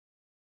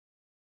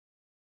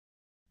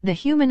The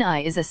human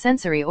eye is a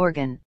sensory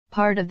organ,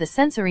 part of the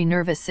sensory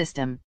nervous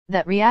system,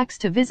 that reacts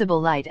to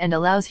visible light and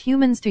allows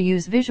humans to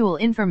use visual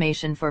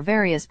information for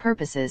various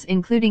purposes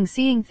including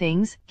seeing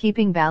things,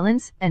 keeping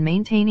balance, and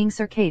maintaining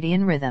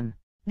circadian rhythm.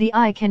 The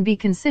eye can be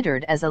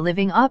considered as a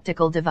living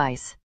optical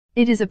device.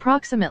 It is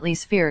approximately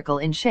spherical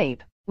in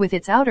shape, with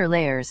its outer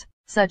layers,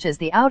 such as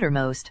the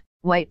outermost,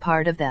 white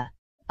part of the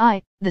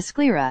eye, the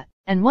sclera,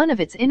 and one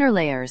of its inner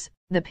layers,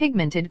 the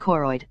pigmented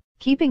choroid,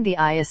 keeping the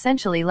eye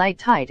essentially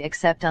light-tight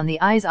except on the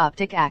eye's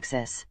optic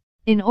axis.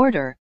 In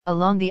order,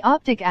 along the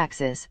optic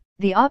axis,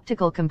 the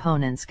optical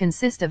components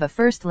consist of a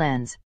first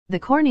lens, the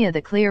cornea,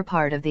 the clear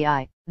part of the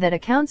eye, that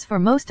accounts for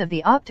most of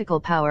the optical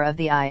power of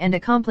the eye and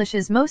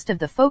accomplishes most of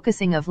the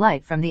focusing of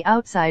light from the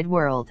outside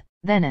world,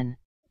 then an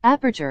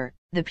aperture,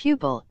 the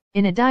pupil,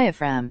 in a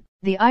diaphragm,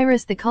 the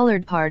iris, the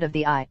colored part of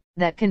the eye,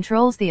 that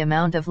controls the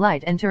amount of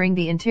light entering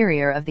the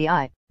interior of the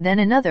eye, then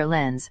another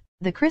lens,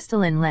 the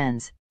crystalline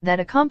lens, that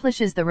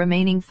accomplishes the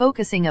remaining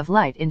focusing of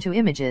light into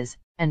images,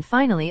 and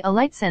finally a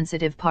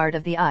light-sensitive part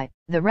of the eye,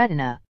 the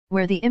retina,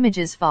 where the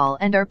images fall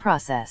and are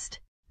processed.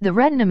 The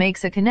retina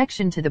makes a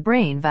connection to the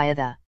brain via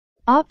the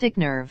optic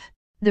nerve.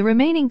 The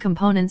remaining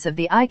components of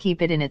the eye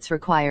keep it in its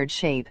required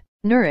shape,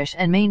 nourish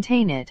and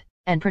maintain it,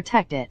 and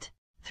protect it.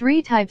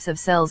 3 types of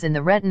cells in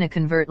the retina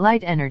convert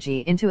light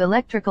energy into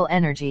electrical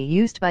energy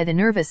used by the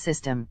nervous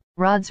system.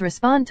 Rods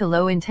respond to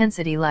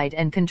low-intensity light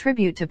and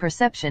contribute to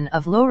perception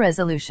of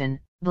low-resolution,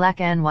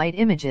 black and white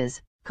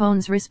images.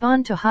 Cones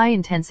respond to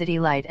high-intensity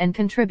light and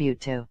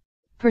contribute to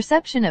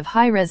perception of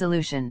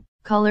high-resolution,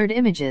 colored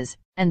images,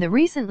 and the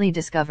recently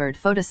discovered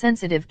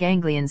photosensitive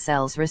ganglion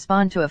cells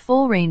respond to a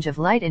full range of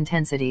light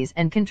intensities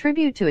and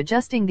contribute to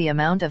adjusting the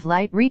amount of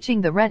light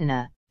reaching the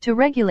retina, to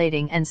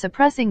regulating and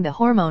suppressing the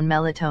hormone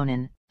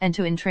melatonin, and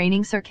to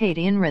entraining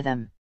circadian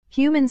rhythm.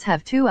 Humans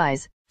have 2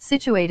 eyes,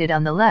 situated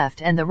on the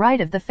left and the right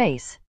of the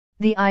face.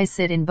 The eyes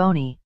sit in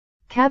bony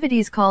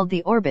cavities called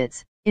the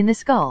orbits, in the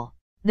skull.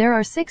 There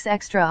are 6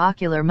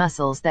 extraocular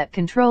muscles that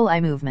control eye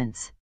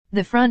movements.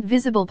 The front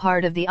visible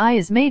part of the eye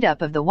is made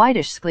up of the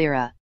whitish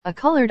sclera, a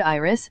colored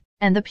iris,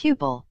 and the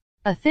pupil.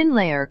 A thin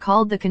layer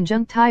called the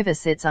conjunctiva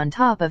sits on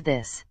top of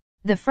this.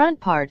 The front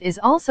part is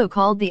also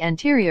called the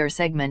anterior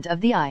segment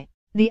of the eye.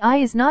 The eye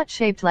is not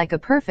shaped like a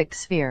perfect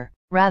sphere,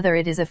 rather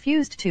it is a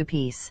fused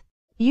 2-piece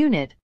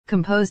unit,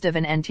 composed of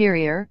an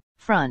anterior,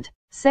 front,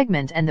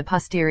 segment and the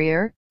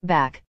posterior,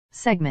 back,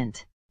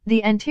 segment.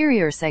 The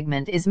anterior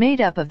segment is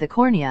made up of the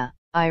cornea,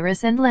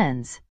 iris and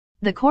lens.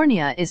 The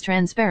cornea is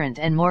transparent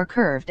and more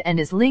curved and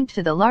is linked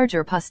to the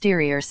larger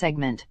posterior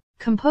segment,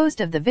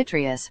 composed of the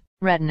vitreous,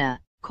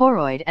 retina,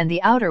 choroid and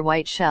the outer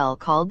white shell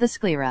called the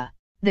sclera.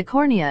 The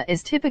cornea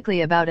is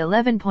typically about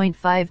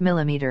 11.5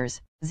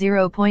 millimeters,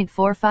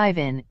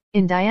 0.45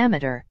 in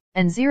diameter,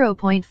 and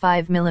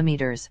 0.5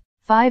 millimeters,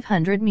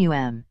 500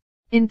 μm,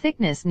 in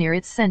thickness near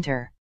its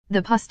center.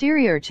 The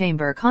posterior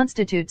chamber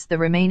constitutes the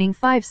remaining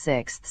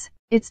 5/6.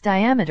 Its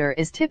diameter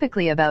is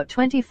typically about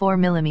 24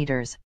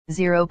 millimeters,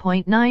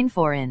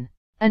 0.94 in.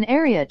 An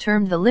area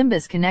termed the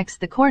limbus connects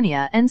the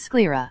cornea and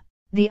sclera.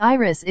 The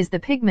iris is the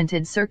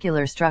pigmented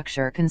circular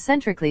structure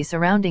concentrically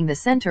surrounding the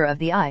center of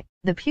the eye,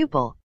 the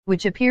pupil,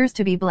 which appears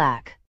to be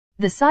black.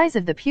 The size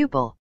of the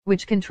pupil,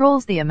 which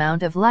controls the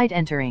amount of light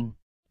entering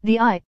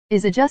the eye,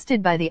 is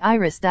adjusted by the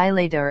iris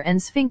dilator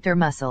and sphincter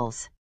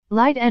muscles.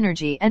 Light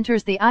energy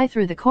enters the eye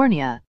through the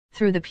cornea,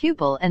 through the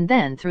pupil and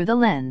then through the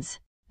lens.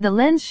 The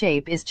lens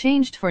shape is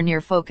changed for near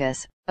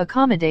focus,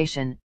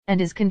 accommodation, and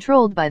is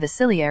controlled by the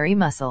ciliary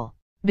muscle.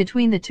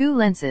 Between the 2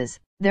 lenses,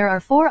 there are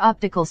 4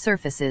 optical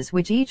surfaces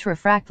which each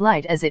refract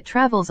light as it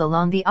travels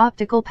along the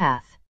optical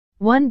path.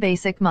 One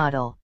basic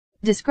model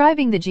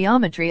describing the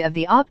geometry of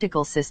the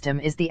optical system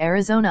is the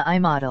Arizona eye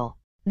model.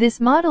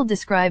 This model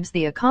describes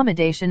the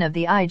accommodation of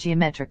the eye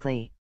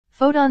geometrically.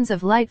 Photons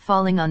of light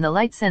falling on the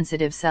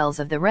light-sensitive cells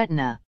of the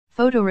retina,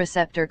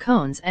 photoreceptor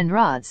cones and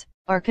rods,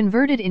 are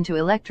converted into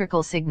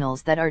electrical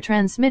signals that are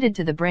transmitted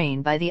to the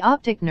brain by the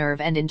optic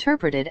nerve and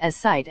interpreted as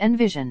sight and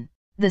vision.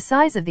 The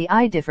size of the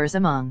eye differs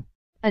among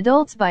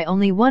adults by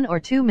only 1 or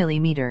 2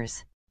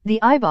 millimeters.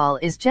 The eyeball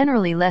is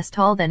generally less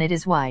tall than it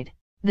is wide.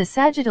 The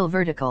sagittal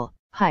vertical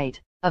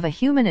height of a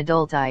human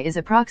adult eye is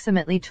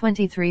approximately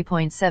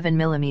 23.7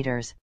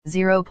 millimeters,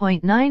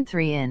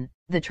 0.93 in.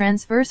 The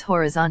transverse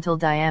horizontal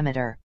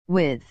diameter,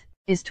 width,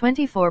 is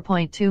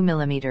 24.2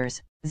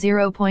 millimeters,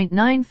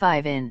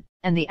 0.95 in,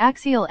 and the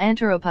axial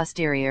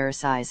anteroposterior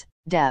size,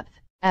 depth,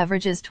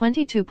 averages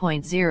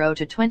 22.0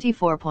 to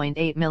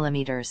 24.8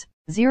 millimeters,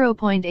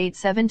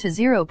 0.87 to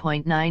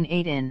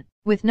 0.98 in,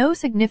 with no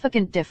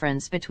significant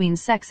difference between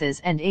sexes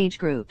and age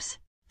groups.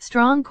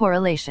 Strong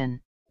correlation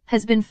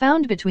has been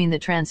found between the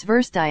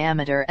transverse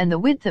diameter and the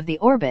width of the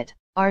orbit,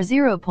 r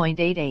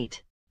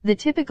 0.88. The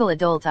typical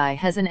adult eye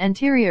has an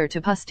anterior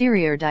to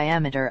posterior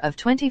diameter of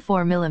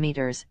 24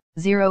 millimeters,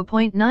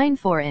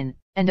 0.94 in,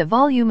 and a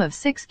volume of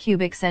 6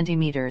 cubic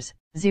centimeters,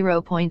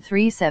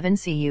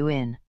 0.37 cu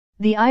in.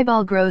 The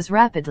eyeball grows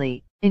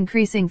rapidly,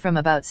 increasing from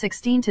about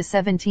 16 to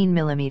 17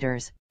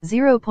 millimeters,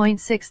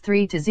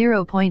 0.63 to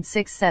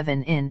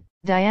 0.67 in,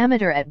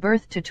 diameter at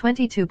birth to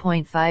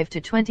 22.5 to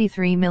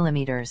 23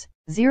 mm,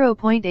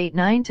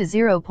 0.89 to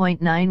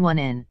 0.91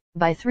 in,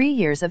 by 3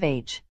 years of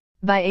age.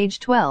 By age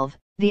 12,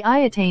 the eye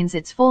attains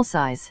its full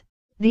size.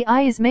 The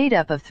eye is made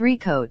up of 3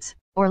 coats,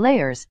 or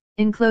layers,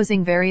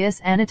 enclosing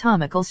various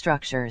anatomical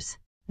structures.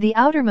 The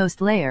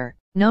outermost layer,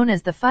 known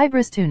as the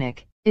fibrous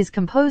tunic, is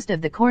composed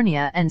of the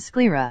cornea and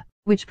sclera,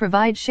 which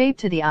provide shape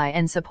to the eye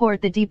and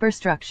support the deeper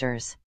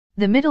structures.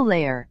 The middle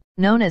layer,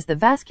 known as the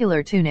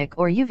vascular tunic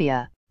or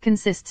uvea,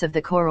 consists of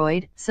the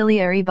choroid,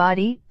 ciliary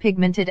body,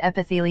 pigmented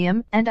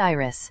epithelium, and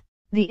iris.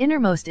 The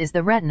innermost is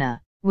the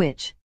retina,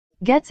 which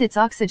gets its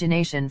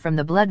oxygenation from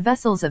the blood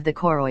vessels of the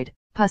choroid,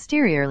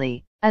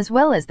 posteriorly, as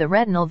well as the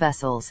retinal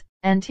vessels,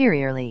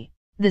 anteriorly.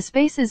 The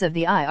spaces of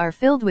the eye are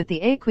filled with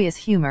the aqueous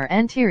humor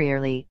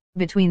anteriorly,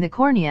 between the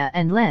cornea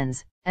and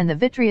lens, and the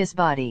vitreous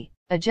body,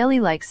 a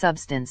jelly-like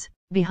substance,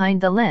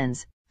 behind the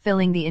lens,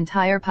 filling the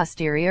entire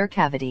posterior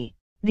cavity.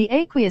 The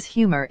aqueous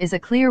humor is a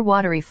clear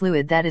watery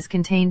fluid that is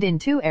contained in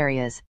 2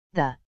 areas,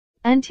 the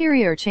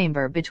anterior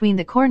chamber between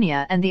the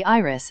cornea and the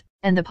iris,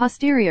 and the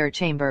posterior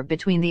chamber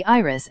between the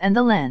iris and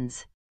the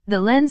lens. The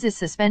lens is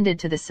suspended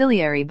to the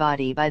ciliary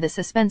body by the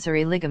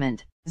suspensory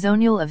ligament,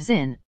 zonule of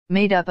Zinn,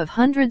 made up of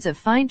hundreds of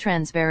fine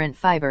transparent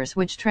fibers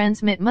which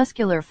transmit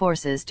muscular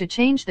forces to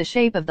change the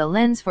shape of the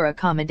lens for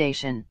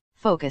accommodation,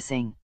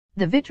 focusing.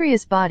 The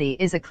vitreous body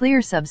is a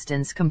clear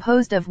substance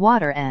composed of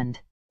water and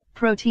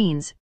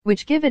proteins,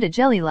 which give it a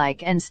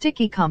jelly-like and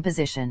sticky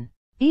composition.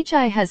 Each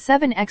eye has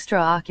 7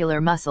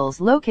 extraocular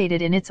muscles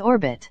located in its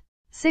orbit.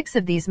 6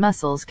 of these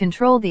muscles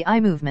control the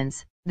eye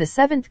movements, the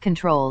 7th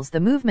controls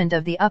the movement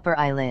of the upper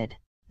eyelid.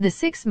 The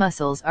 6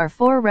 muscles are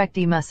 4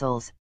 recti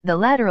muscles, the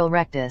lateral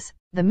rectus,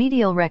 the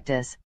medial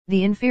rectus,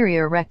 the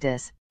inferior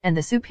rectus, and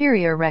the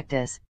superior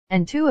rectus,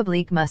 and 2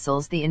 oblique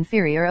muscles, the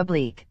inferior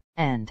oblique,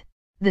 and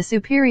the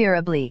superior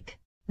oblique.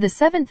 The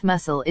 7th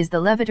muscle is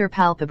the levator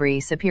palpebrae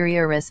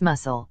superioris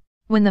muscle.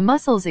 When the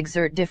muscles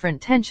exert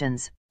different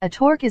tensions, a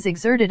torque is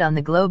exerted on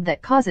the globe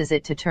that causes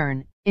it to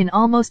turn, in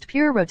almost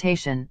pure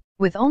rotation,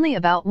 with only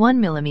about 1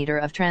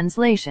 mm of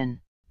translation.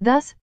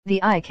 Thus,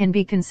 the eye can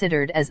be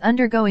considered as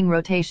undergoing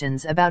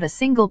rotations about a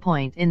single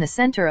point in the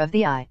center of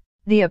the eye.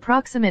 The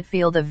approximate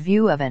field of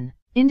view of an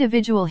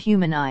individual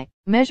human eye,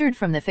 measured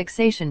from the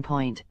fixation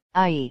point,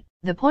 i.e.,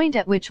 the point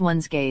at which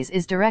one's gaze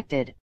is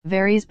directed,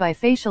 varies by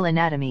facial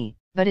anatomy,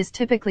 but is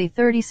typically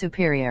 30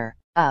 superior,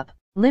 up,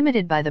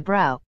 limited by the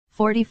brow,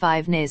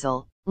 45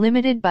 nasal,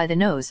 limited by the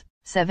nose,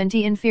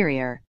 70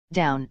 inferior,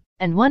 down,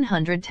 and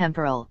 100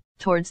 temporal,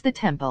 towards the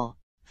temple.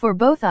 For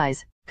both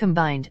eyes,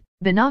 combined,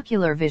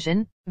 binocular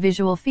vision,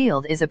 visual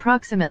field is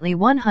approximately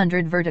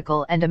 100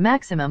 vertical and a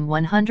maximum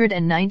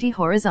 190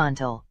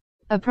 horizontal.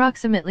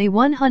 Approximately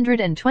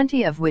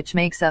 120 of which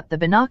makes up the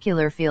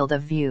binocular field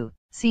of view,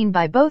 seen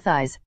by both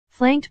eyes,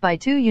 flanked by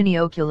 2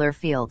 uniocular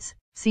fields,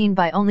 seen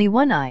by only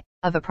one eye,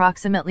 of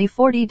approximately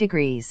 40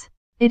 degrees.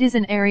 It is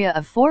an area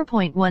of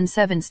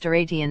 4.17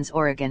 steratians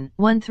Oregon,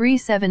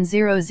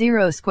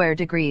 13700 square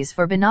degrees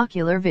for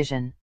binocular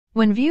vision.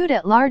 When viewed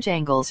at large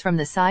angles from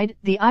the side,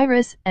 the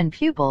iris and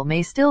pupil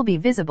may still be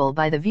visible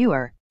by the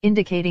viewer,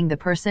 indicating the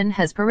person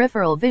has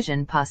peripheral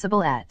vision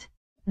possible at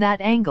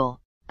that angle.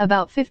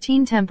 About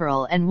 15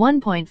 temporal and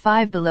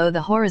 1.5 below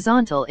the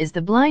horizontal is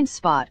the blind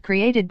spot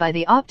created by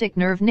the optic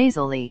nerve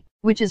nasally,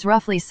 which is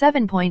roughly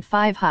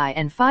 7.5 high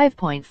and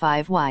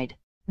 5.5 wide.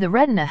 The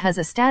retina has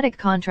a static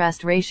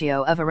contrast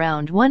ratio of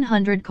around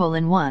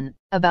 100:1,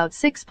 about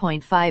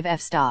 6.5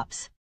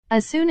 f-stops.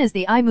 As soon as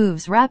the eye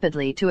moves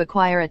rapidly to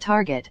acquire a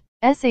target,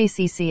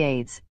 SACC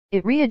aids,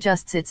 it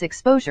readjusts its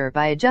exposure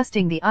by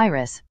adjusting the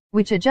iris,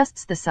 which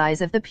adjusts the size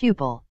of the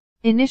pupil.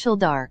 Initial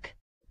dark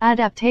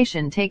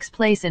adaptation takes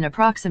place in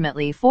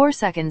approximately 4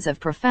 seconds of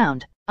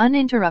profound,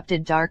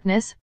 uninterrupted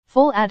darkness.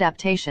 Full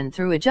adaptation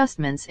through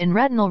adjustments in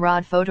retinal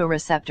rod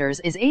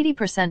photoreceptors is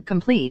 80%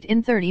 complete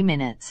in 30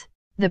 minutes.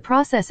 The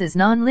process is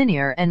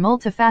non-linear and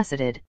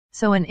multifaceted,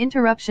 so an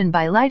interruption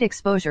by light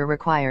exposure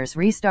requires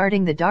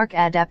restarting the dark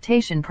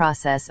adaptation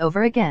process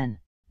over again.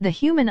 The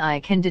human eye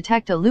can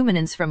detect a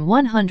luminance from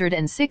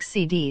 106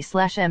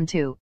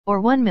 cd/m2, or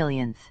 1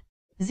 millionth,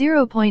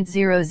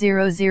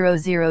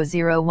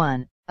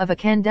 0.000001, of a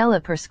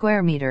candela per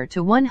square meter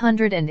to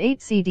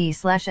 108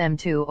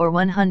 cd/m2 or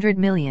 100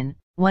 million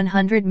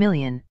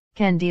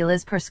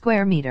candelas per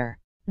square meter.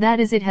 That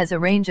is, it has a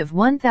range of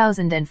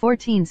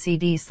 1014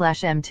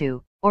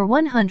 cd/m2, or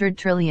 100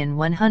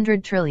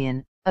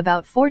 trillion,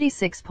 about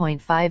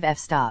 46.5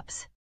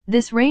 f-stops.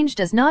 This range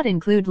does not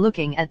include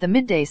looking at the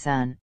midday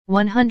sun,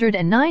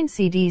 109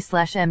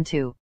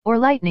 cd/m2, or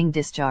lightning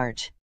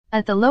discharge.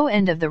 At the low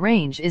end of the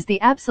range is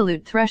the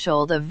absolute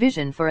threshold of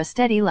vision for a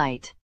steady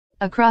light.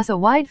 Across a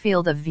wide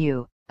field of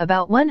view,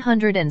 about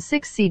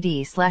 106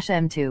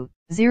 cd/m2,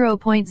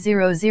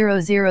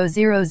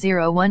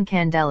 0.000001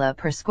 candela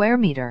per square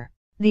meter.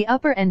 The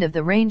upper end of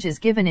the range is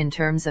given in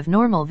terms of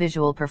normal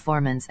visual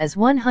performance as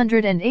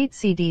 108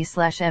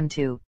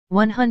 cd/m2,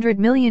 100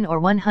 million or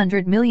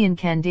 100 million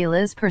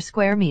candelas per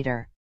square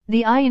meter.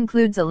 The eye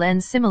includes a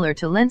lens similar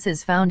to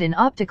lenses found in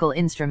optical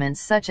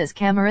instruments such as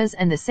cameras,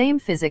 and the same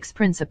physics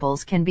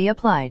principles can be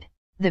applied.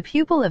 The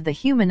pupil of the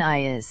human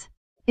eye is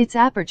its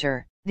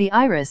aperture. The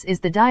iris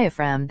is the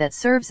diaphragm that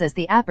serves as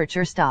the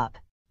aperture stop.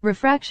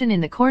 Refraction in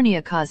the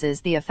cornea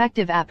causes the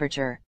effective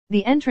aperture,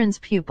 the entrance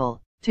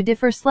pupil, to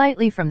differ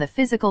slightly from the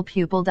physical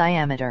pupil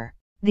diameter.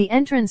 The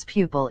entrance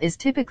pupil is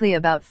typically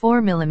about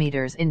 4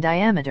 mm in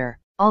diameter,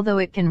 although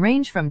it can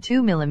range from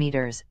 2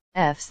 mm,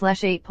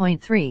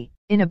 f/8.3,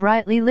 in a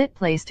brightly lit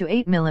place to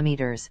 8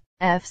 mm,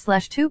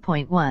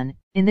 f/2.1,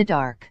 in the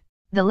dark.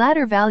 The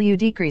latter value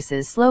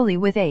decreases slowly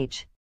with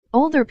age.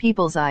 Older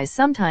people's eyes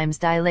sometimes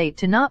dilate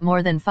to not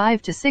more than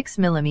 5 to 6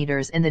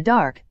 mm in the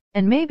dark,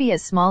 and may be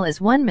as small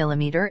as 1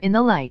 mm in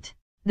the light.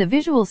 The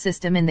visual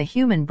system in the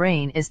human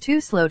brain is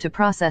too slow to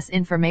process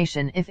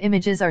information if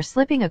images are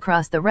slipping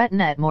across the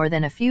retina at more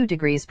than a few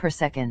degrees per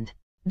second.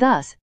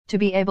 Thus, to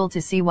be able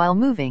to see while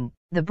moving,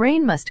 the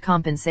brain must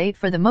compensate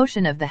for the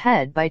motion of the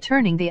head by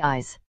turning the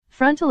eyes.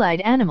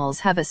 Frontal-eyed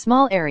animals have a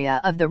small area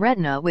of the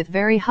retina with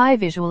very high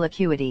visual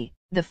acuity,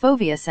 the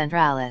fovea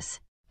centralis.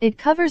 It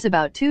covers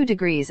about 2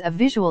 degrees of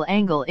visual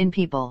angle in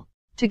people.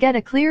 To get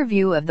a clear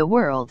view of the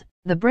world,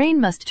 the brain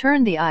must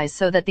turn the eyes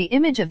so that the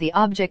image of the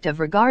object of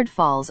regard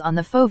falls on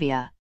the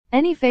fovea.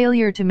 Any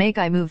failure to make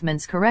eye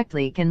movements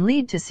correctly can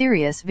lead to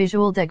serious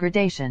visual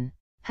degradation.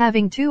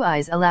 Having two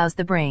eyes allows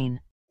the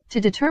brain to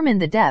determine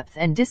the depth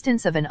and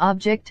distance of an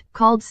object,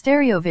 called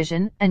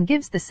stereovision, and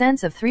gives the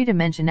sense of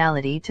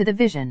three-dimensionality to the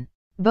vision.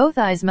 Both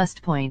eyes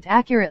must point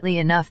accurately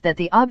enough that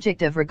the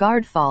object of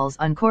regard falls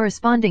on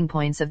corresponding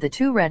points of the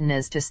two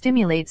retinas to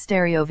stimulate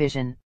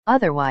stereovision,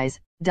 otherwise,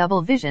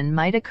 double vision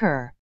might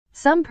occur.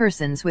 Some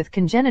persons with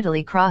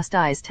congenitally crossed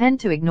eyes tend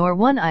to ignore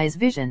one eye's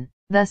vision,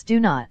 thus do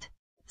not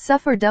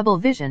suffer double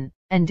vision,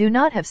 and do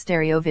not have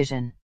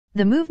stereovision.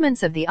 The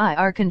movements of the eye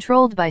are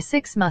controlled by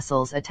 6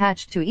 muscles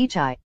attached to each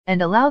eye,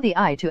 and allow the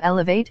eye to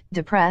elevate,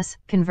 depress,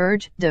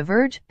 converge,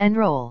 diverge, and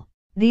roll.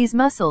 These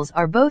muscles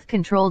are both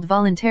controlled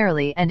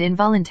voluntarily and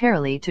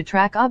involuntarily to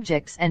track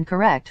objects and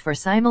correct for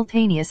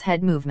simultaneous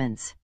head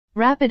movements.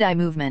 Rapid eye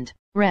movement,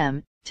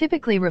 REM,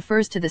 typically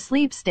refers to the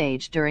sleep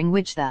stage during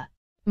which the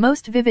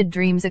most vivid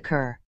dreams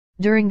occur.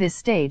 During this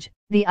stage,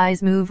 the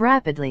eyes move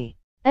rapidly.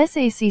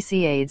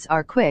 SACC-aids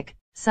are quick,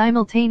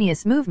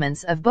 simultaneous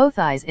movements of both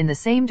eyes in the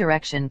same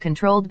direction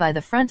controlled by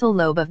the frontal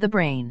lobe of the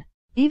brain.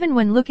 Even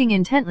when looking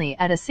intently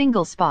at a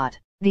single spot,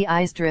 the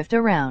eyes drift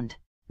around.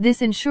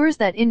 This ensures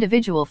that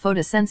individual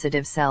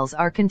photosensitive cells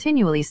are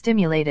continually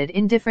stimulated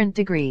in different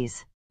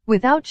degrees.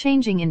 Without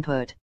changing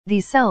input,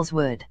 these cells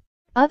would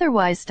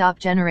otherwise stop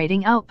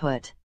generating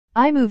output.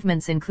 Eye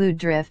movements include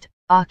drift,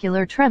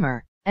 ocular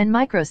tremor, and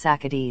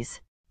microsaccades.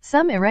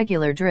 Some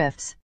irregular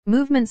drifts,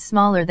 movements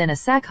smaller than a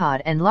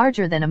saccade and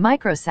larger than a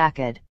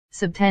microsaccade,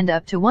 subtend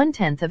up to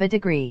 1/10 of a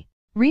degree.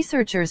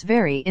 Researchers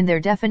vary in their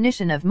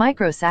definition of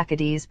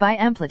microsaccades by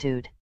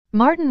amplitude.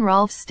 Martin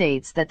Rolfs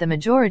states that the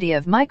majority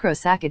of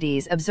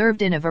microsaccades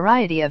observed in a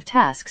variety of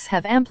tasks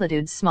have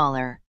amplitudes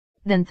smaller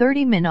than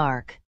 30 min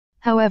arc.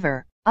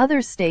 However,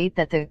 others state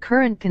that the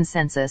current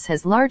consensus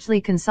has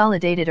largely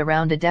consolidated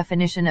around a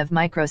definition of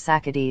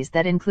microsaccades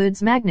that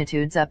includes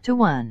magnitudes up to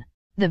 1.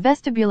 The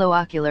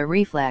vestibulo-ocular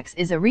reflex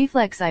is a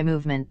reflex eye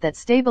movement that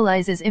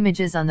stabilizes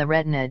images on the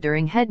retina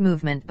during head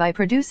movement by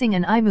producing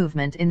an eye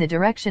movement in the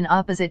direction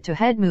opposite to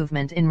head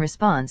movement in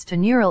response to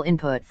neural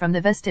input from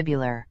the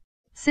vestibular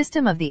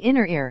system of the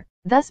inner ear,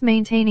 thus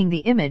maintaining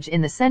the image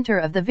in the center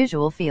of the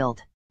visual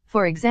field.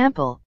 For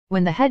example,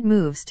 when the head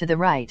moves to the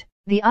right,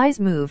 the eyes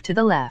move to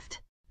the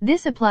left.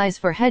 This applies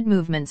for head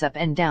movements up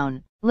and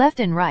down, left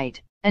and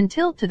right, and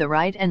tilt to the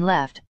right and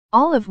left,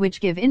 all of which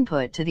give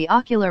input to the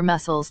ocular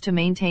muscles to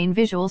maintain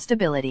visual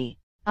stability.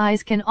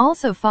 Eyes can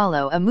also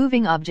follow a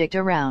moving object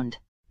around.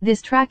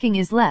 This tracking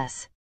is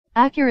less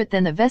accurate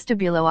than the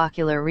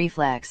vestibulo-ocular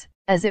reflex,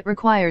 as it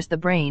requires the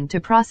brain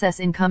to process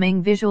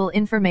incoming visual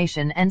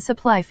information and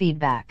supply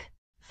feedback.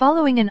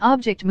 Following an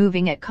object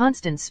moving at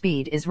constant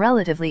speed is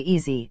relatively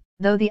easy,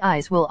 though the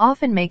eyes will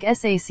often make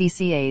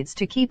SACC-aids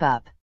to keep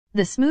up.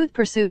 The smooth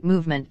pursuit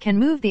movement can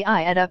move the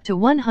eye at up to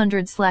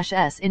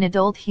 100/s in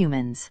adult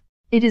humans.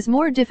 It is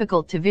more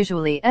difficult to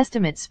visually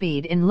estimate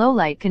speed in low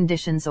light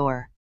conditions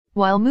or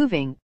while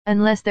moving,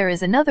 unless there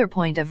is another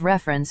point of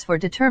reference for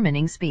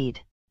determining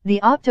speed. The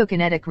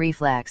optokinetic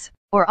reflex,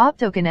 or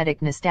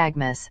optokinetic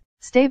nystagmus,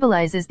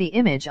 stabilizes the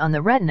image on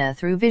the retina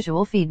through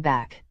visual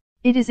feedback.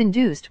 It is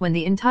induced when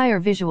the entire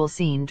visual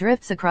scene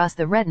drifts across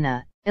the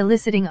retina,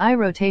 eliciting eye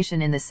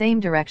rotation in the same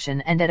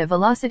direction and at a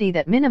velocity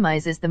that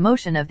minimizes the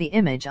motion of the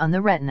image on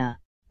the retina.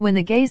 When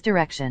the gaze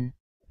direction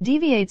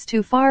deviates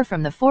too far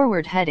from the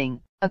forward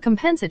heading, a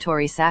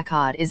compensatory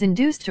saccade is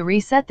induced to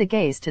reset the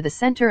gaze to the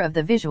center of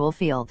the visual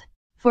field.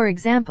 For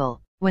example,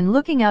 when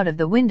looking out of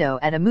the window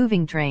at a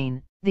moving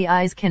train, the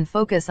eyes can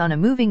focus on a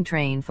moving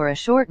train for a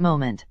short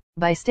moment,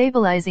 by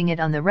stabilizing it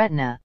on the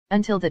retina,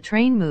 until the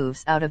train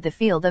moves out of the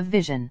field of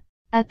vision.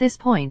 At this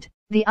point,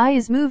 the eye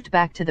is moved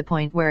back to the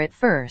point where it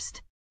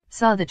first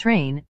saw the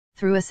train,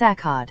 through a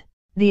saccade.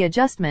 The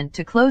adjustment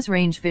to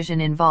close-range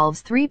vision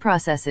involves three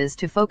processes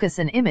to focus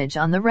an image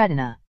on the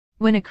retina.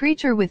 When a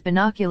creature with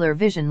binocular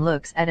vision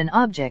looks at an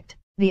object,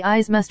 the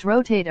eyes must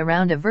rotate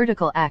around a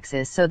vertical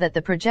axis so that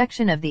the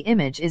projection of the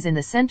image is in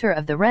the center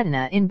of the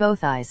retina in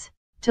both eyes.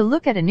 To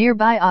look at a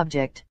nearby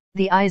object,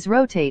 the eyes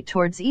rotate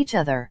towards each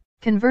other,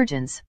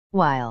 convergence,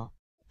 while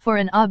for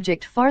an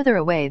object farther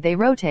away they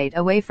rotate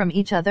away from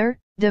each other,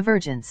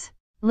 divergence.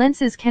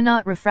 Lenses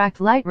cannot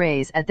refract light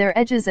rays at their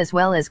edges as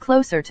well as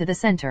closer to the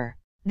center.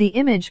 The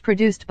image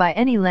produced by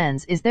any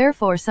lens is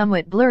therefore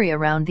somewhat blurry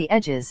around the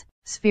edges,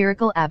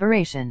 spherical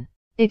aberration.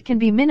 It can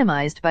be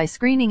minimized by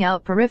screening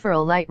out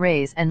peripheral light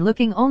rays and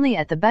looking only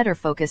at the better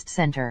focused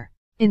center.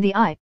 In the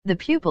eye, the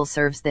pupil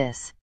serves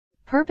this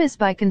purpose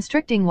by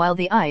constricting while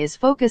the eye is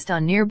focused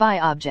on nearby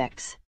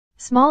objects.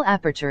 Small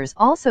apertures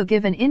also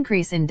give an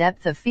increase in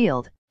depth of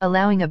field,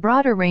 allowing a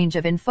broader range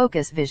of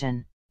in-focus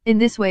vision. In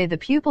this way the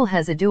pupil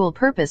has a dual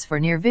purpose for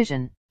near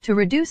vision, to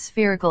reduce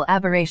spherical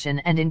aberration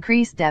and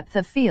increase depth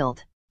of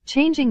field.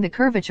 Changing the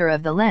curvature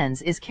of the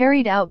lens is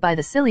carried out by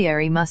the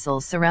ciliary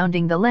muscles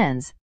surrounding the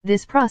lens.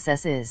 This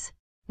process is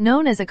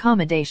known as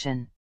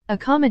accommodation.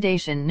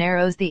 Accommodation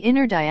narrows the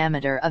inner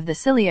diameter of the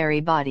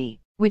ciliary body,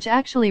 which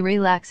actually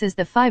relaxes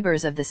the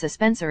fibers of the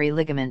suspensory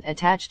ligament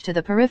attached to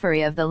the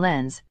periphery of the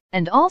lens,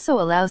 and also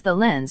allows the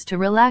lens to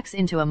relax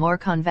into a more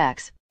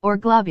convex, or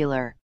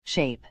globular,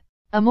 shape.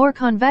 A more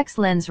convex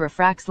lens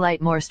refracts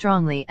light more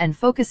strongly and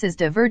focuses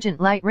divergent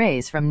light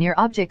rays from near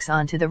objects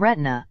onto the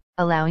retina,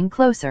 allowing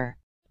closer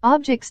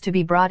objects to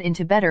be brought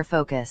into better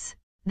focus.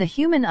 The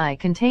human eye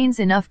contains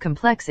enough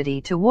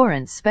complexity to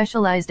warrant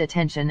specialized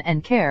attention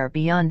and care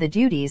beyond the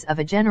duties of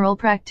a general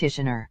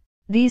practitioner.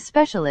 These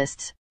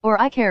specialists,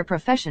 or eye care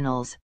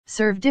professionals,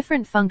 serve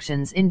different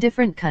functions in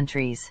different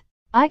countries.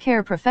 Eye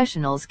care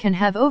professionals can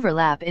have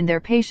overlap in their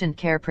patient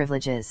care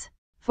privileges.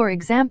 For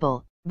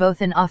example,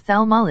 both an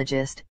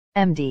ophthalmologist,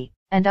 MD,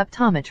 and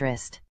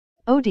optometrist,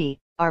 OD,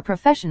 are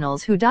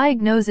professionals who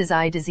diagnose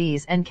eye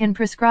disease and can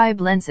prescribe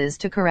lenses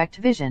to correct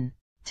vision.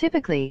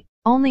 Typically,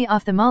 only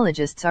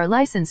ophthalmologists are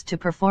licensed to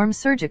perform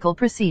surgical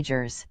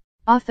procedures.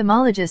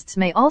 Ophthalmologists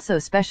may also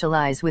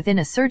specialize within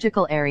a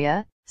surgical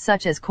area,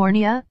 such as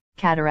cornea,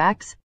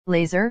 cataracts,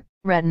 laser,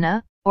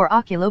 retina, or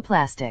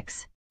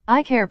oculoplastics.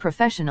 Eye care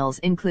professionals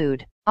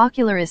include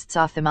ocularists,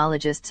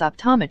 ophthalmologists,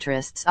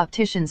 optometrists,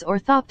 opticians,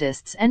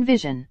 orthoptists, and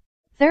vision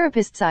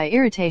therapists. Eye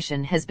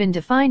irritation has been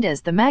defined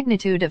as the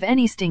magnitude of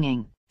any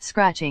stinging,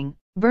 scratching,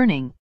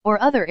 burning,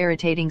 or other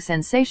irritating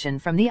sensation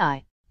from the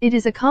eye. It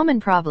is a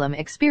common problem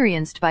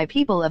experienced by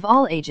people of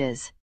all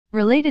ages.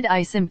 Related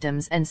eye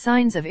symptoms and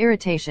signs of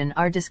irritation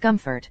are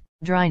discomfort,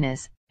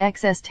 dryness,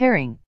 excess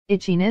tearing,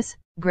 itchiness,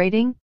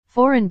 grating,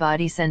 foreign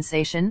body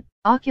sensation,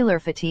 ocular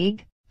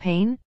fatigue,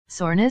 pain,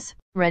 soreness,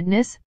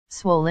 redness,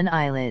 swollen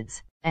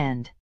eyelids,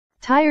 and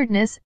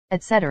tiredness,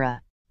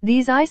 etc.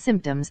 These eye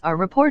symptoms are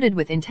reported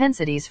with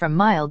intensities from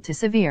mild to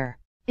severe.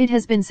 It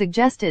has been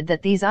suggested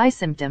that these eye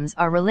symptoms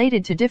are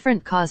related to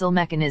different causal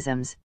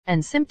mechanisms,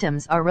 and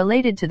symptoms are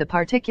related to the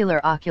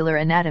particular ocular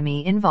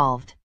anatomy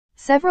involved.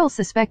 Several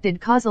suspected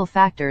causal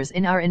factors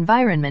in our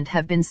environment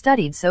have been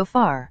studied so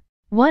far.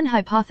 One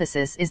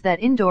hypothesis is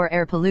that indoor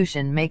air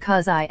pollution may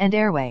cause eye and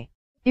airway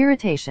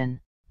irritation.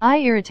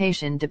 Eye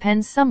irritation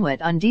depends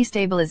somewhat on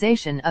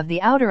destabilization of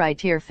the outer eye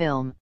tear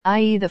film,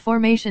 i.e. the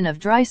formation of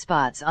dry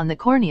spots on the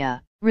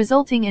cornea,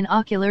 resulting in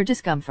ocular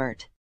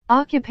discomfort.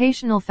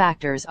 Occupational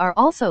factors are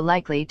also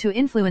likely to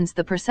influence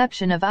the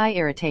perception of eye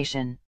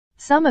irritation.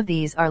 Some of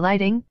these are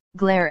lighting,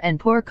 glare and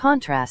poor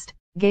contrast,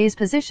 gaze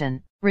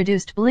position,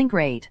 reduced blink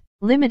rate,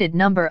 limited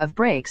number of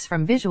breaks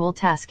from visual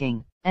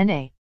tasking, and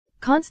a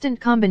constant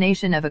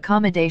combination of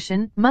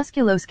accommodation,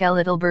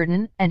 musculoskeletal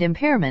burden, and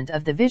impairment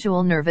of the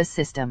visual nervous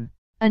system.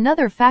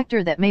 Another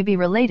factor that may be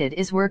related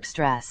is work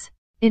stress.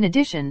 In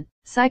addition,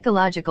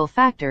 psychological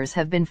factors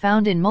have been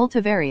found in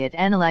multivariate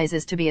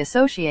analyses to be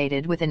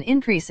associated with an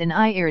increase in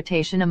eye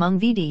irritation among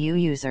VDU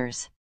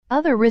users.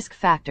 Other risk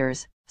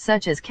factors,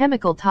 such as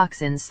chemical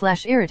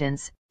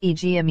toxins/irritants,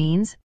 e.g.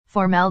 amines,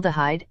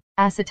 formaldehyde,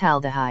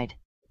 acetaldehyde,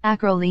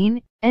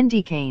 acrolein,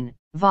 N-decane,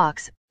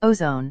 VOX,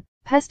 ozone,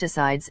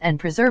 pesticides and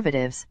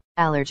preservatives,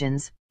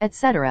 allergens,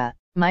 etc.,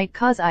 might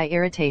cause eye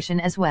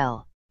irritation as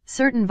well.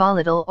 Certain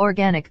volatile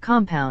organic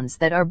compounds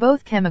that are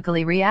both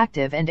chemically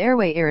reactive and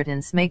airway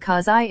irritants may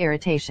cause eye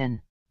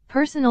irritation.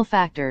 Personal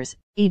factors,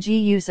 e.g.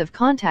 use of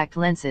contact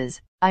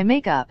lenses, eye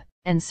makeup,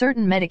 and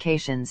certain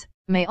medications,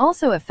 may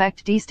also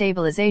affect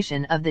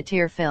destabilization of the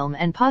tear film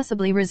and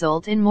possibly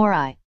result in more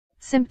eye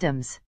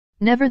symptoms.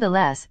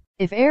 Nevertheless,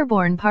 if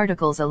airborne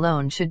particles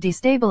alone should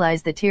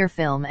destabilize the tear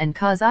film and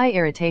cause eye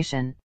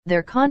irritation,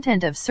 their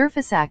content of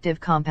surface active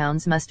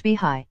compounds must be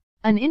high.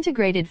 An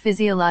integrated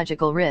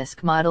physiological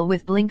risk model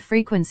with blink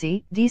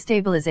frequency,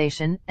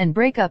 destabilization, and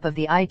breakup of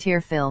the eye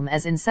tear film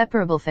as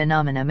inseparable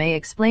phenomena may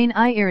explain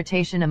eye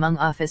irritation among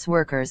office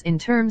workers in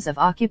terms of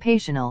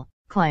occupational,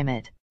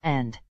 climate,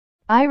 and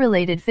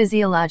eye-related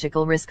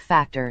physiological risk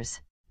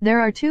factors. There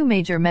are two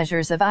major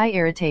measures of eye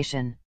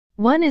irritation.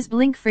 One is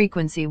blink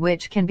frequency,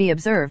 which can be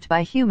observed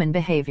by human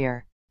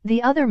behavior.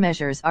 The other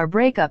measures are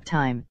breakup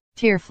time,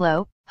 tear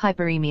flow,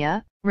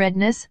 hyperemia,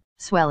 redness,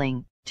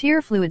 swelling,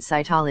 tear fluid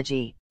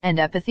cytology, and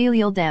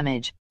epithelial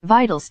damage,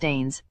 vital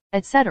stains,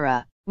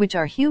 etc., which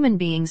are human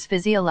beings'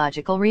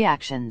 physiological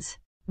reactions.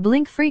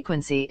 Blink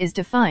frequency is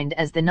defined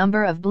as the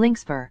number of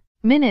blinks per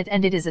minute,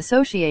 and it is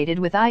associated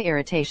with eye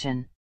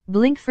irritation.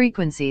 Blink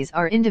frequencies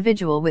are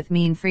individual, with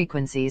mean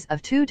frequencies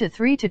of 2 to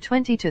 3 to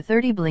 20 to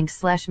 30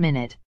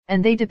 blinks/minute,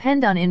 and they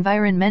depend on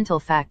environmental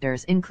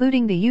factors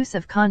including the use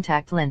of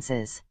contact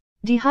lenses,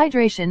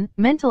 dehydration,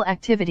 mental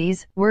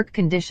activities, work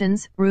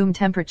conditions, room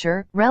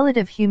temperature,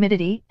 relative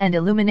humidity, and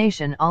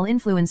illumination all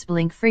influence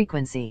blink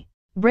frequency.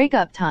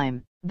 Breakup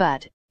time,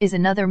 BUT, is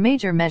another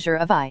major measure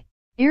of eye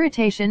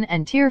irritation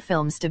and tear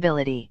film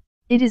stability.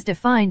 It is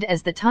defined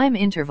as the time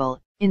interval,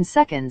 in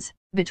seconds,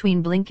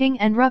 between blinking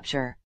and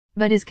rupture,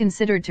 but is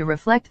considered to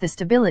reflect the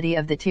stability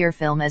of the tear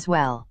film as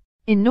well.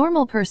 In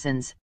normal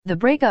persons, the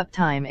breakup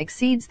time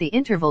exceeds the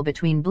interval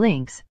between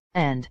blinks,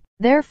 and,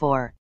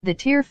 therefore, the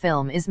tear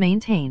film is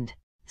maintained.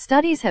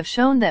 Studies have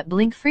shown that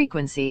blink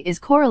frequency is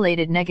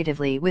correlated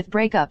negatively with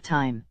breakup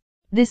time.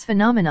 This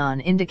phenomenon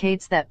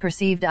indicates that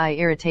perceived eye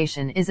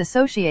irritation is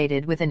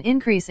associated with an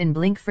increase in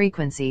blink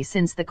frequency,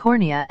 since the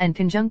cornea and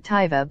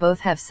conjunctiva both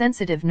have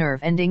sensitive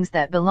nerve endings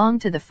that belong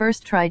to the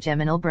first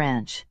trigeminal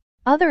branch.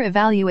 Other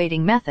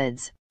evaluating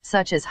methods,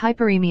 such as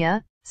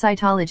hyperemia,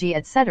 cytology,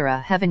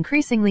 etc., have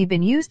increasingly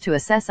been used to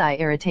assess eye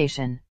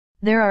irritation.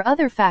 There are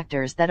other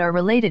factors that are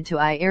related to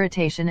eye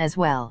irritation as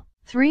well.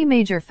 Three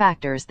major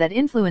factors that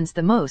influence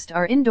the most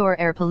are indoor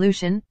air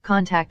pollution,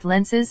 contact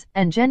lenses,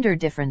 and gender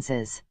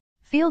differences.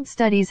 Field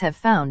studies have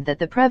found that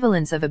the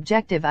prevalence of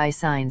objective eye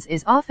signs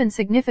is often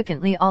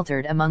significantly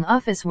altered among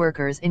office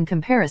workers in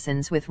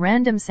comparisons with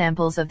random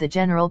samples of the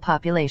general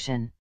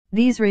population.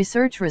 These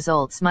research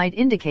results might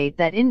indicate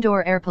that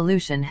indoor air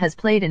pollution has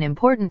played an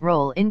important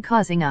role in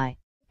causing eye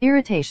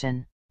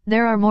irritation.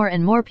 There are more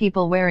and more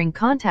people wearing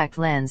contact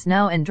lens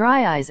now, and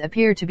dry eyes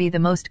appear to be the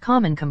most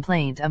common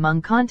complaint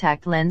among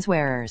contact lens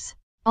wearers.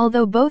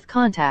 Although both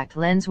contact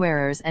lens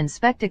wearers and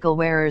spectacle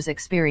wearers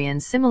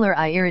experience similar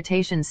eye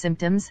irritation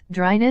symptoms,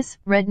 dryness,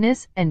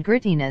 redness, and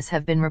grittiness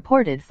have been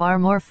reported far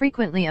more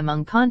frequently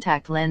among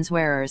contact lens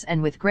wearers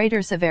and with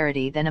greater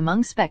severity than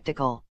among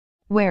spectacle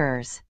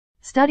wearers.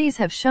 Studies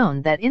have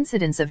shown that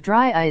incidence of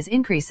dry eyes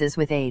increases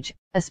with age,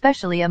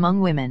 especially among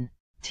women.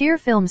 Tear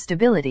film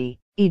stability,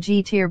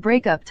 e.g. tear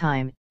breakup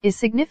time, is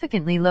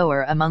significantly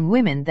lower among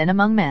women than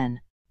among men.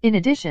 In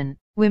addition,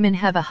 women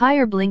have a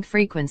higher blink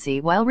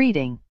frequency while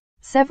reading.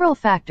 Several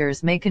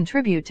factors may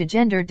contribute to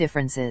gender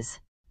differences.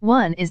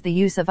 One is the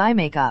use of eye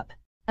makeup.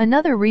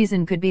 Another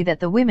reason could be that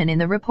the women in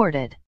the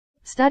reported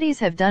studies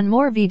have done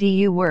more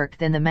VDU work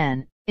than the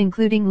men,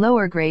 including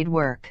lower grade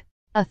work.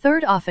 A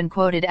third often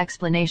quoted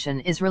explanation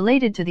is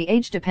related to the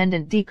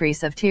age-dependent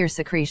decrease of tear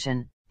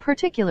secretion,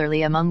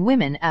 particularly among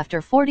women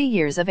after 40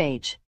 years of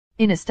age.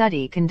 In a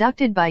study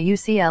conducted by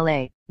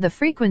UCLA, the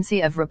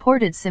frequency of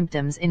reported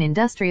symptoms in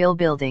industrial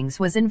buildings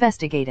was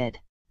investigated.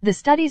 The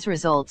study's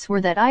results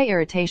were that eye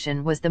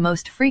irritation was the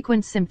most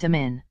frequent symptom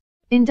in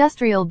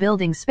industrial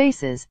building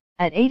spaces,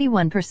 at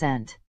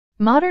 81%.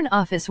 Modern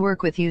office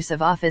work with use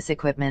of office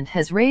equipment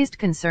has raised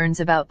concerns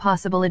about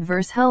possible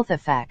adverse health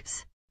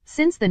effects.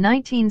 Since the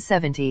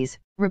 1970s,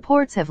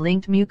 reports have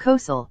linked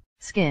mucosal,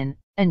 skin,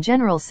 and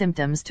general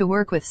symptoms to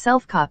work with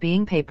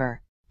self-copying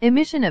paper.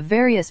 Emission of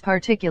various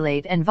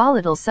particulate and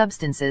volatile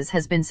substances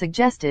has been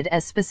suggested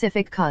as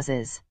specific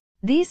causes.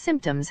 These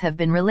symptoms have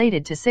been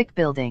related to sick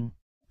building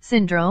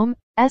syndrome,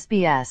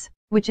 SBS,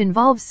 which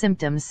involves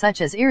symptoms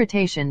such as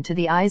irritation to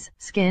the eyes,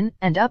 skin,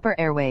 and upper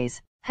airways,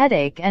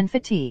 headache and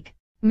fatigue.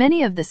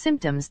 Many of the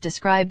symptoms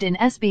described in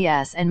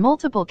SBS and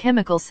multiple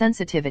chemical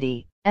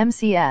sensitivity,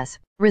 MCS,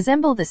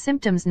 resemble the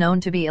symptoms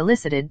known to be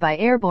elicited by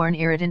airborne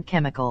irritant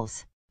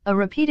chemicals. A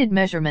repeated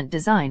measurement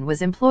design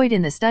was employed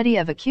in the study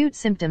of acute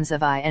symptoms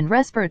of eye and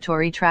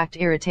respiratory tract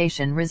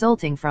irritation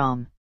resulting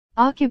from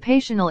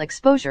occupational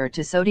exposure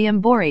to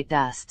sodium borate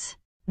dusts.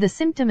 The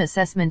symptom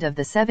assessment of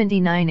the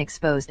 79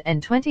 exposed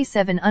and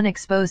 27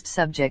 unexposed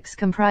subjects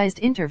comprised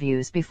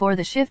interviews before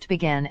the shift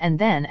began and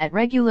then at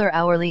regular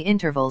hourly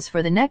intervals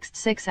for the next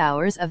 6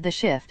 hours of the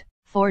shift,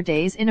 4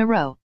 days in a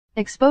row.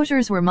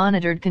 Exposures were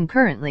monitored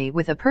concurrently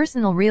with a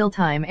personal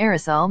real-time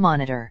aerosol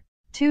monitor.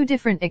 2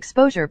 different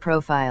exposure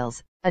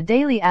profiles, a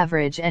daily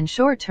average and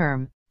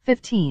short-term,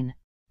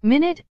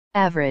 15-minute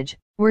average,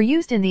 were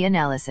used in the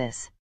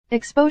analysis.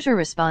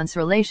 Exposure-response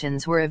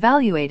relations were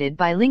evaluated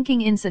by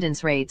linking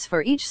incidence rates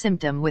for each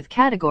symptom with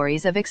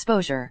categories of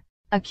exposure.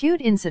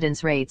 Acute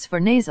incidence rates for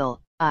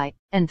nasal, eye,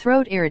 and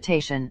throat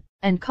irritation,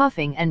 and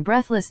coughing and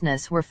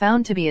breathlessness were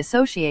found to be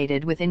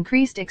associated with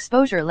increased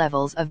exposure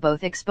levels of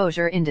both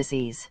exposure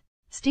indices.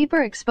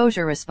 Steeper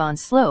exposure-response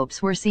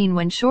slopes were seen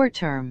when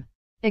short-term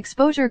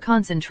exposure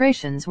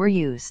concentrations were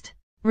used.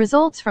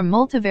 Results from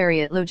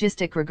multivariate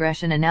logistic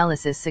regression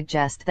analysis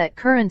suggest that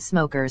current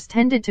smokers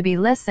tended to be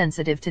less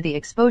sensitive to the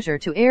exposure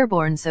to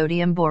airborne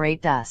sodium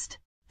borate dust.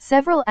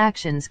 Several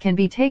actions can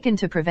be taken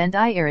to prevent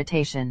eye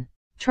irritation.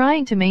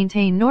 trying to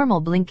maintain normal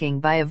blinking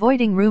by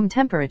avoiding room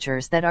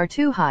temperatures that are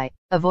too high,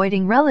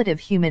 avoiding relative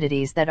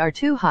humidities that are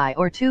too high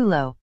or too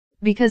low,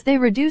 because they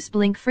reduce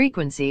blink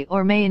frequency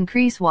or may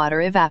increase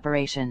water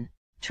evaporation.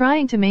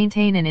 Trying to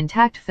maintain an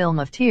intact film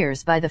of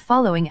tears by the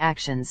following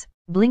actions.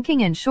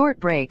 Blinking and short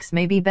breaks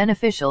may be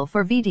beneficial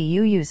for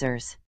VDU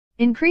users.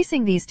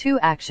 Increasing these two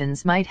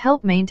actions might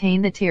help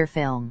maintain the tear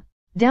film.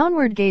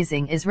 Downward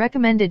gazing is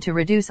recommended to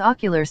reduce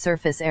ocular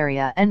surface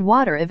area and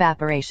water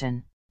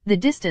evaporation. The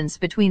distance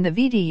between the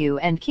VDU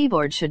and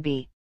keyboard should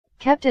be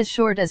kept as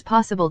short as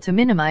possible to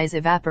minimize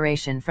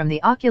evaporation from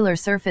the ocular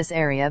surface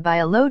area by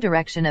a low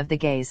direction of the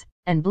gaze,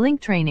 and blink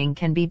training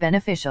can be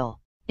beneficial.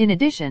 In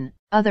addition,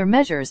 other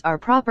measures are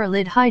proper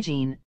lid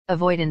hygiene,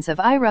 avoidance of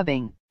eye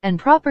rubbing, and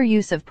proper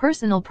use of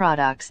personal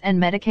products and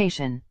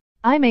medication.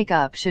 Eye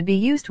makeup should be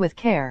used with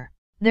care.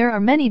 There are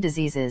many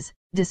diseases,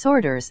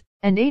 disorders,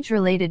 and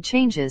age-related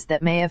changes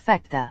that may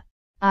affect the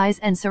eyes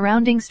and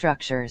surrounding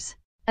structures.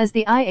 As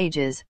the eye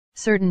ages,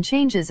 certain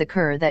changes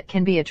occur that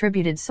can be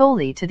attributed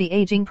solely to the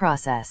aging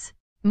process.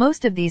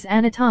 Most of these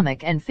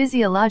anatomic and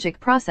physiologic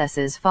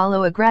processes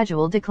follow a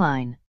gradual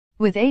decline.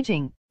 With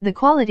aging, the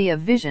quality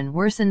of vision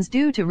worsens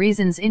due to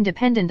reasons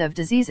independent of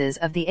diseases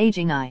of the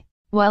aging eye.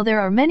 While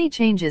there are many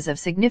changes of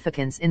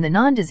significance in the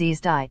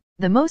non-diseased eye,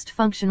 the most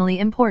functionally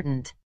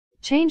important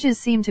changes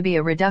seem to be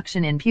a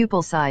reduction in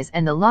pupil size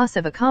and the loss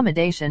of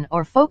accommodation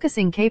or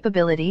focusing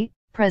capability,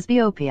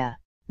 presbyopia.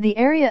 The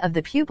area of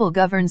the pupil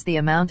governs the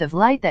amount of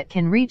light that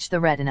can reach the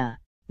retina.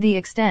 The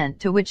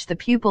extent to which the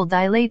pupil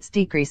dilates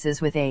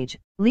decreases with age,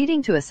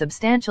 leading to a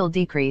substantial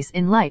decrease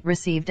in light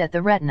received at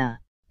the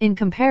retina. In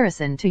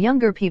comparison to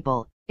younger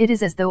people, it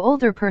is as though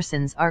older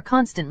persons are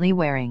constantly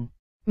wearing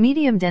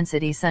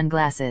medium-density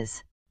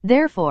sunglasses.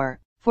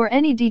 Therefore, for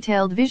any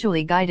detailed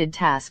visually guided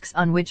tasks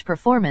on which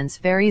performance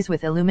varies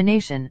with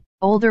illumination,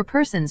 older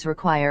persons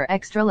require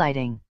extra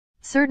lighting.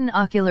 Certain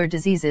ocular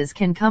diseases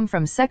can come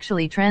from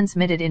sexually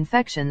transmitted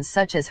infections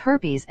such as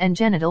herpes and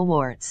genital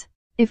warts.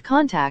 If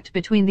contact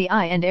between the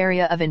eye and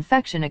area of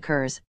infection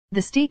occurs,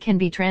 the ST can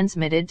be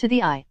transmitted to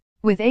the eye.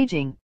 With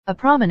aging, a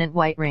prominent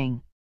white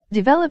ring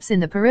develops in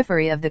the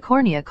periphery of the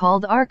cornea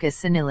called arcus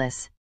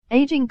senilis.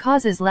 Aging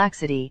causes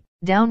laxity,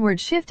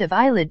 downward shift of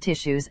eyelid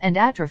tissues and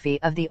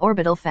atrophy of the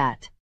orbital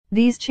fat.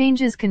 These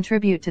changes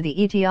contribute to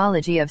the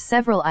etiology of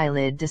several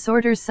eyelid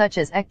disorders such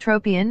as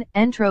ectropion,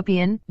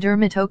 entropion,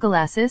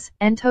 dermatochalasis,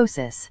 and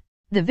ptosis.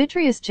 The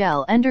vitreous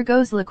gel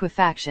undergoes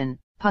liquefaction,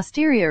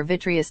 posterior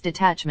vitreous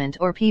detachment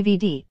or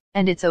PVD,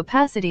 and its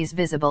opacities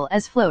visible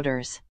as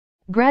floaters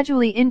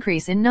gradually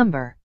increase in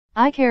number.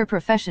 Eye care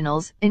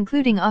professionals,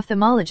 including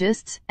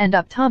ophthalmologists and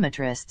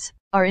optometrists,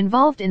 are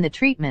involved in the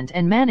treatment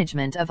and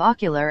management of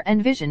ocular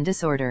and vision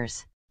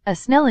disorders. A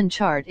Snellen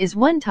chart is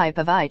one type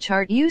of eye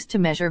chart used to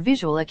measure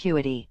visual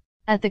acuity.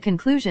 At the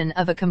conclusion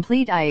of a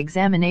complete eye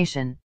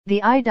examination,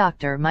 the eye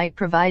doctor might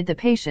provide the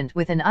patient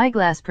with an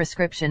eyeglass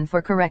prescription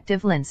for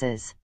corrective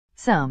lenses.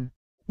 Some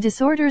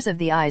disorders of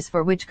the eyes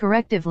for which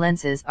corrective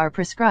lenses are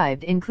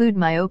prescribed include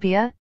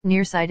myopia,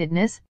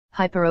 nearsightedness,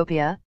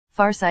 hyperopia,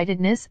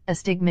 farsightedness,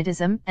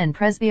 astigmatism, and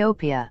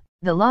presbyopia,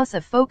 the loss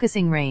of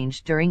focusing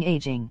range during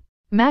aging.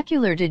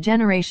 Macular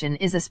degeneration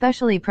is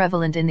especially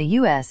prevalent in the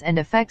U.S. and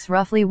affects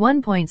roughly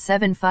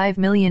 1.75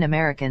 million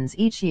Americans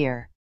each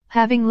year.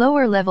 Having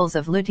lower levels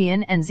of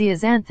lutein and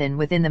zeaxanthin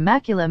within the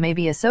macula may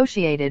be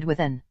associated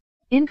with an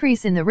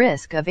increase in the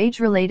risk of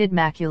age-related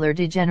macular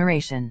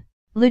degeneration.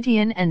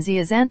 Lutein and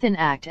zeaxanthin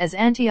act as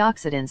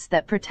antioxidants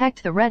that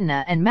protect the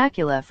retina and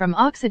macula from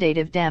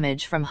oxidative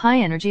damage from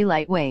high-energy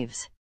light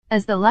waves.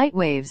 As the light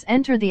waves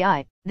enter the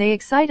eye, they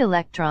excite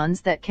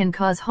electrons that can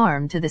cause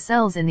harm to the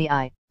cells in the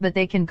eye, but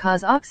they can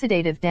cause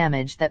oxidative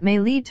damage that may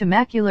lead to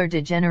macular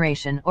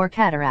degeneration or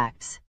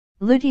cataracts.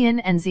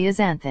 Lutein and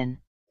zeaxanthin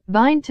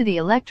bind to the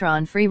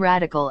electron-free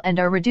radical and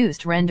are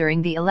reduced,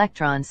 rendering the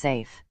electron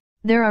safe.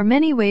 There are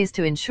many ways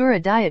to ensure a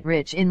diet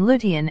rich in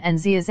lutein and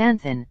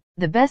zeaxanthin,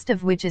 the best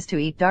of which is to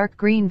eat dark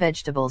green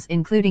vegetables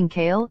including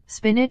kale,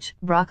 spinach,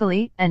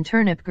 broccoli, and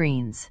turnip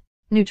greens.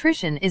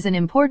 Nutrition is an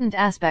important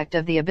aspect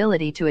of the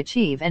ability to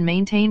achieve and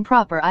maintain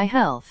proper eye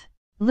health.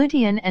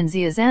 Lutein and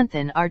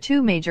zeaxanthin are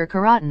two major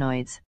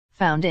carotenoids,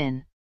 found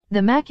in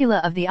the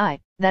macula of the eye,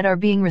 that are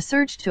being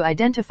researched to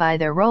identify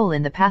their role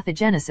in the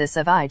pathogenesis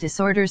of eye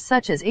disorders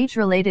such as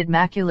age-related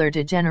macular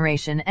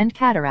degeneration and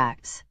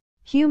cataracts.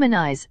 Human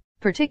eyes,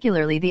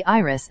 particularly the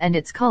iris and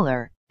its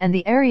color, and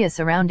the area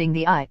surrounding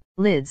the eye,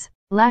 lids,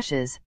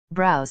 lashes,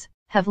 brows,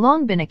 have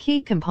long been a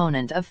key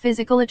component of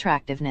physical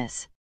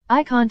attractiveness.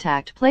 Eye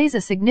contact plays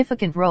a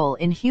significant role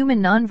in human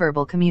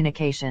nonverbal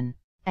communication.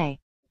 A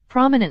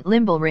prominent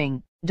limbal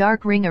ring,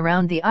 dark ring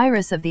around the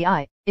iris of the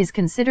eye, is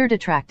considered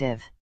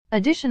attractive.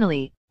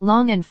 Additionally,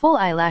 long and full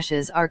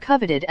eyelashes are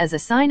coveted as a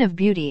sign of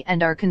beauty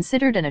and are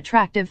considered an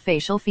attractive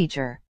facial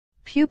feature.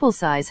 Pupil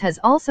size has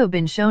also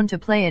been shown to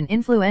play an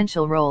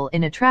influential role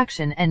in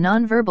attraction and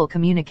nonverbal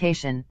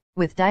communication,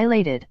 with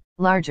dilated,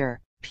 larger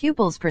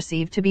pupils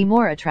perceived to be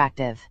more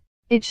attractive.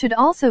 It should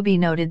also be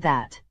noted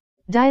that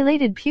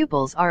dilated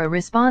pupils are a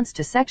response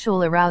to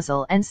sexual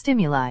arousal and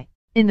stimuli.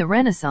 In the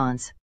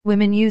Renaissance,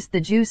 Women used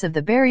the juice of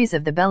the berries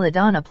of the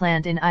belladonna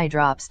plant in eye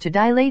drops to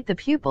dilate the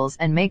pupils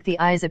and make the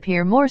eyes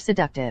appear more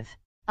seductive.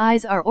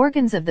 Eyes are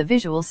organs of the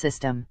visual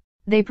system.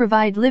 They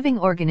provide living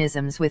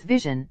organisms with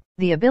vision,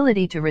 the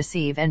ability to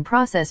receive and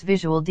process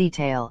visual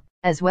detail,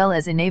 as well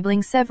as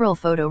enabling several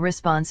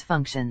photoresponse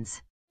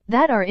functions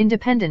that are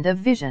independent of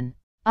vision.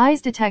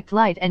 Eyes detect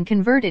light and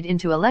convert it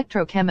into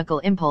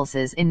electrochemical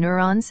impulses in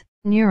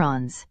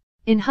neurons.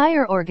 In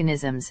higher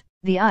organisms,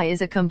 the eye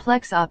is a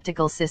complex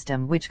optical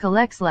system which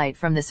collects light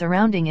from the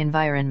surrounding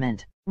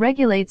environment,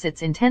 regulates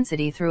its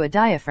intensity through a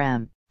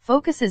diaphragm,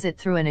 focuses it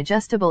through an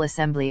adjustable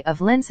assembly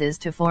of lenses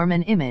to form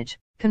an image,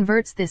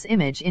 converts this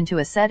image into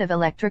a set of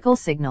electrical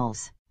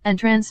signals, and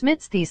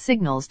transmits these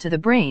signals to the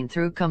brain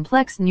through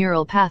complex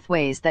neural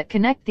pathways that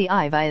connect the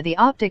eye via the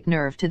optic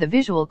nerve to the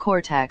visual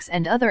cortex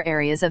and other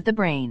areas of the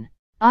brain.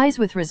 Eyes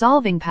with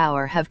resolving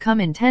power have come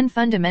in 10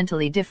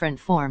 fundamentally different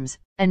forms,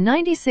 and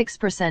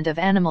 96% of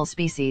animal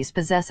species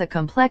possess a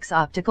complex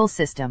optical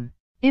system.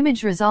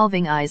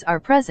 Image-resolving eyes are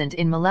present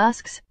in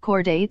mollusks,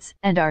 chordates,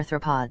 and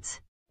arthropods.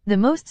 The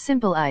most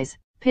simple eyes,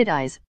 pit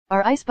eyes,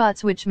 are eye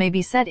spots which may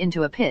be set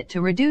into a pit to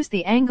reduce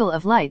the angle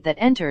of light that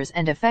enters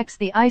and affects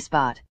the eye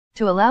spot,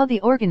 to allow the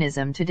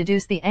organism to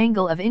deduce the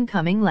angle of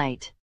incoming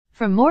light.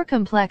 From more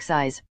complex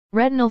eyes,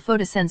 retinal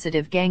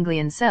photosensitive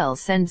ganglion cells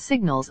send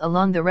signals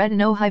along the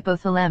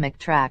retinohypothalamic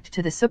tract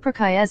to the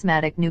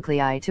suprachiasmatic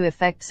nuclei to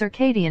effect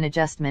circadian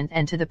adjustment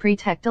and to the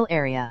pretectal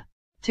area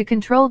to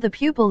control the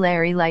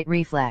pupillary light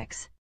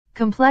reflex.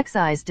 Complex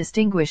eyes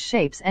distinguish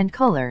shapes and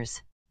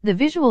colors. The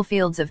visual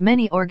fields of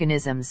many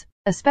organisms,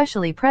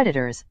 especially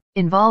predators,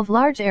 involve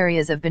large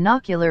areas of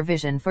binocular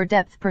vision for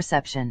depth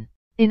perception.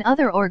 In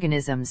other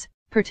organisms,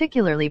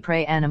 particularly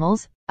prey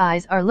animals,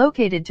 eyes are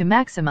located to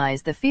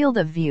maximize the field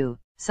of view,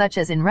 such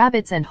as in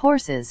rabbits and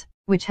horses,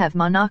 which have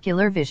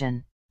monocular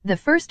vision. The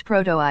first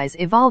proto-eyes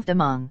evolved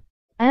among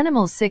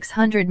animals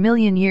 600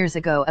 million years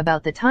ago,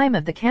 about the time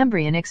of the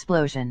Cambrian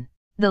explosion.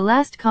 The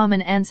last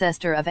common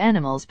ancestor of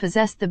animals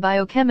possessed the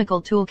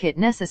biochemical toolkit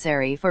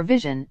necessary for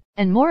vision,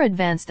 and more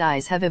advanced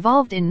eyes have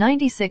evolved in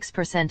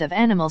 96% of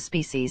animal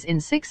species in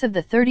 6 of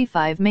the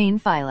 35 main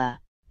phyla.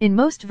 In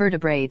most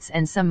vertebrates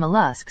and some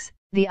mollusks,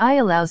 the eye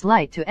allows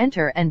light to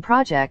enter and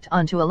project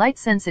onto a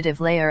light-sensitive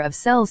layer of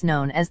cells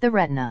known as the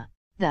retina.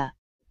 The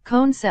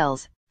cone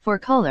cells, for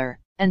color,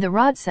 and the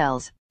rod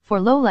cells, for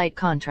low light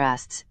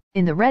contrasts,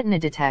 in the retina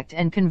detect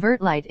and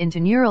convert light into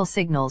neural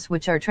signals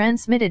which are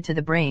transmitted to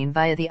the brain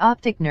via the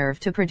optic nerve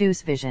to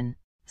produce vision.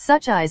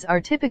 Such eyes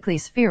are typically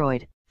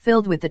spheroid,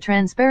 filled with the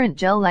transparent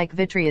gel-like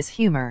vitreous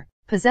humor,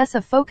 possess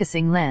a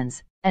focusing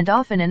lens, and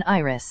often an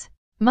iris.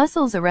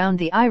 Muscles around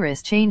the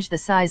iris change the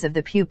size of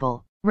the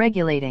pupil,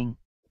 regulating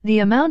the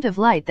amount of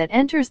light that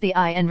enters the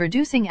eye and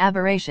reducing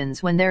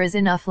aberrations when there is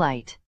enough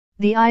light.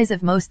 The eyes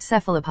of most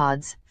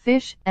cephalopods,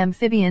 fish,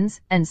 amphibians,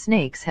 and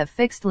snakes have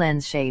fixed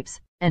lens shapes,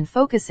 and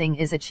focusing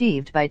is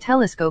achieved by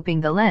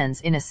telescoping the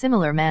lens in a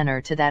similar manner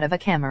to that of a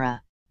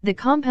camera. The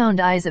compound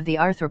eyes of the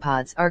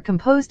arthropods are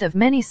composed of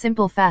many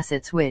simple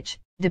facets which,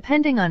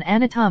 depending on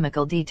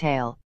anatomical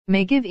detail,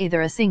 may give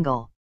either a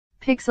single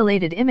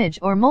pixelated image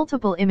or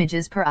multiple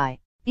images per eye.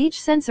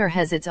 Each sensor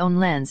has its own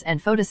lens and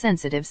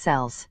photosensitive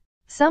cells.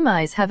 Some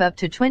eyes have up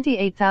to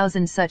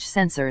 28,000 such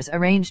sensors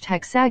arranged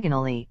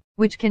hexagonally,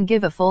 which can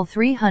give a full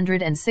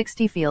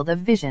 360 field of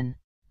vision.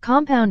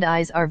 Compound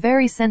eyes are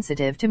very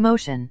sensitive to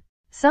motion.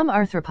 Some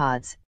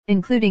arthropods,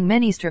 including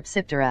many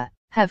Strepsiptera,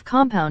 have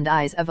compound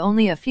eyes of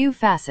only a few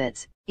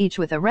facets, each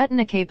with a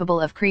retina capable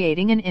of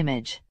creating an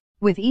image.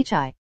 With each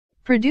eye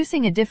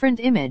producing a different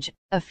image,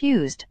 a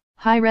fused,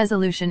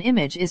 high-resolution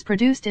image is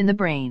produced in the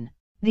brain.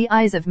 The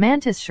eyes of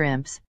mantis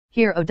shrimps,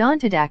 here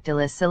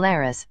Odontodactylus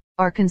ciliaris,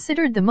 are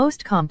considered the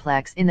most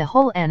complex in the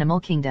whole animal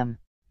kingdom.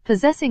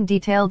 Possessing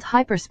detailed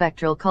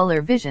hyperspectral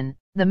color vision,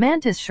 the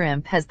mantis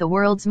shrimp has the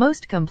world's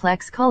most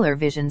complex color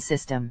vision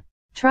system.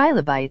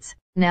 Trilobites,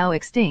 now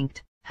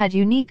extinct, had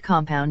unique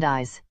compound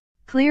eyes.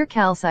 Clear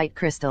calcite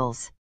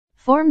crystals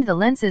formed the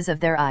lenses of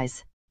their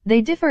eyes.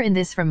 They differ in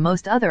this from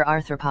most other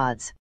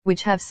arthropods,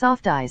 which have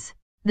soft eyes.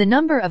 The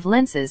number of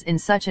lenses in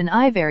such an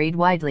eye varied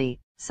widely.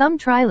 Some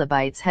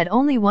trilobites had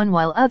only one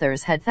while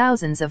others had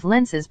thousands of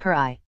lenses per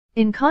eye.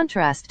 In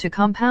contrast to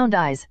compound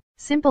eyes,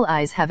 simple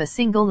eyes have a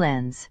single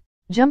lens.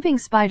 Jumping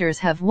spiders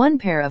have one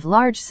pair of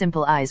large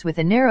simple eyes with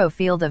a narrow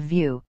field of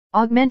view,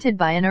 augmented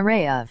by an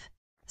array of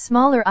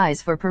smaller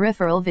eyes for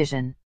peripheral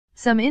vision.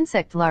 Some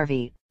insect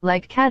larvae,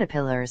 like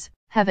caterpillars,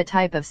 have a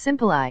type of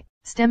simple eye,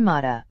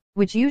 stemmata,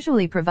 which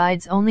usually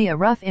provides only a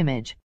rough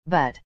image,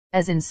 but,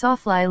 as in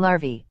sawfly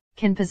larvae,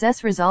 can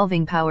possess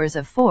resolving powers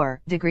of 4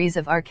 degrees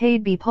of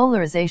arcade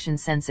bipolarization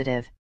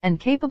sensitive, and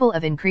capable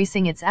of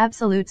increasing its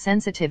absolute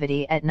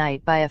sensitivity at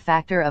night by a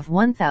factor of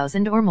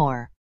 1,000 or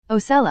more.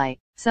 Ocelli,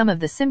 some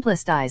of the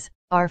simplest eyes,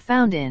 are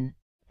found in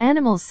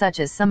animals such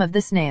as some of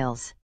the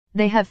snails.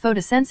 They have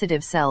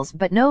photosensitive cells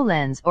but no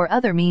lens or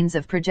other means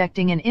of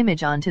projecting an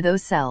image onto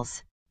those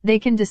cells. They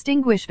can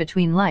distinguish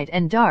between light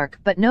and dark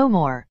but no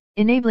more,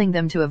 enabling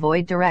them to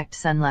avoid direct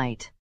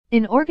sunlight.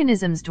 In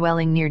organisms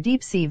dwelling near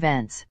deep-sea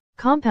vents,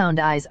 Compound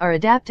eyes are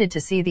adapted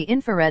to see the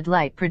infrared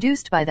light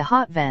produced by the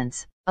hot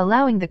vents,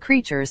 allowing the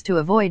creatures to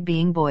avoid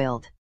being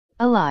boiled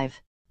alive.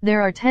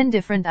 There are 10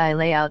 different eye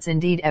layouts.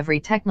 Indeed, every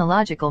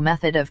technological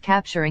method of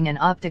capturing an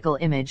optical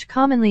image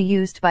commonly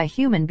used by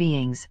human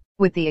beings,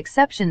 with the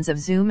exceptions of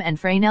zoom and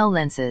Fresnel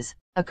lenses,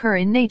 occur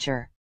in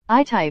nature.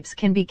 Eye types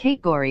can be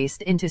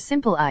categorized into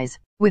simple eyes,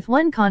 with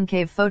one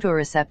concave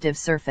photoreceptive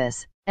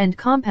surface, and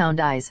compound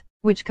eyes,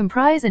 which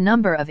comprise a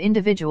number of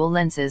individual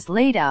lenses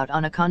laid out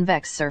on a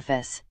convex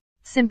surface.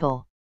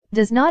 Simple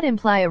does not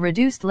imply a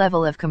reduced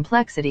level of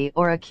complexity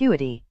or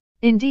acuity.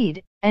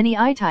 Indeed, any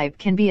eye type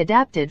can be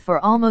adapted for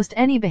almost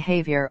any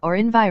behavior or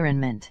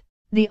environment.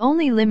 The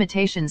only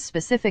limitations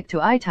specific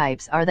to eye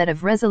types are that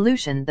of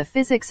resolution. The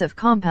physics of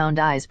compound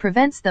eyes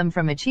prevents them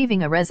from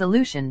achieving a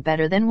resolution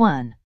better than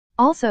one.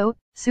 Also,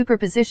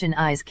 superposition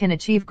eyes can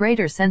achieve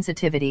greater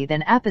sensitivity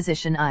than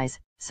apposition eyes,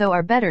 so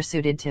are better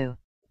suited to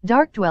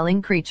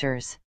dark-dwelling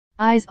creatures.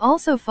 Eyes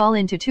also fall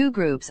into two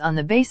groups on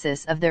the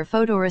basis of their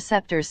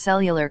photoreceptor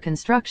cellular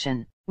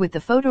construction, with the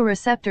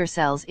photoreceptor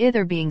cells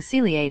either being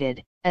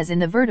ciliated, as in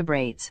the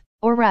vertebrates,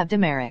 or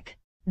rhabdomeric.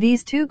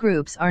 These two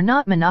groups are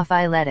not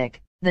monophyletic.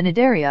 The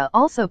Cnidaria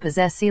also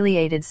possess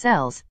ciliated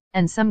cells,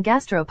 and some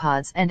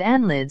gastropods and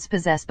annelids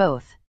possess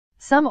both.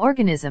 Some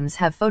organisms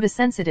have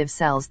photosensitive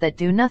cells that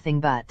do nothing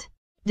but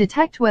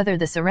detect whether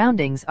the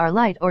surroundings are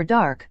light or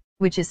dark,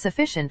 which is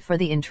sufficient for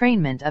the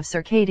entrainment of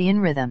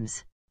circadian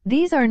rhythms.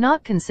 These are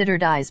not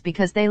considered eyes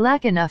because they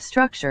lack enough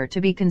structure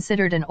to be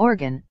considered an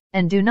organ,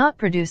 and do not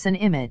produce an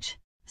image.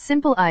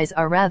 Simple eyes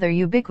are rather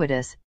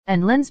ubiquitous,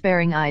 and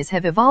lens-bearing eyes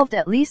have evolved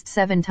at least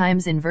 7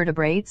 times in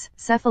vertebrates,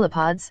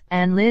 cephalopods,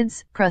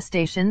 annelids,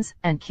 crustaceans,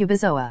 and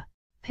cubozoa.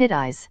 Pit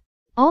eyes,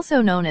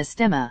 also known as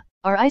stemma,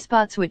 are eye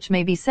spots which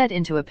may be set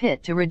into a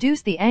pit to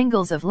reduce the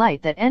angles of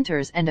light that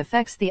enters and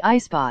affects the eye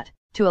spot,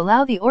 to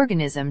allow the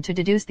organism to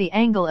deduce the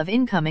angle of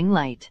incoming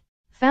light.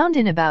 Found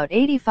in about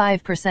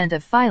 85%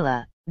 of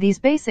phyla, these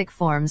basic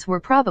forms were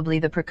probably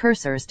the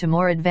precursors to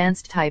more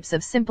advanced types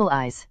of simple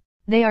eyes.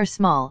 They are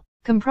small,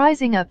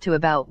 comprising up to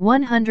about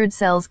 100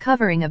 cells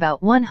covering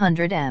about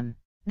 100 m.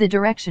 The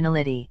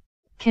directionality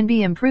can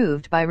be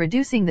improved by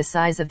reducing the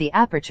size of the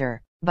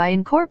aperture, by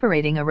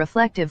incorporating a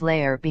reflective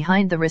layer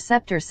behind the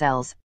receptor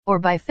cells, or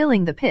by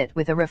filling the pit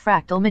with a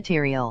refractal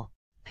material.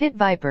 Pit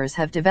vipers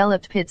have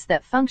developed pits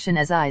that function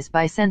as eyes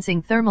by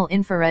sensing thermal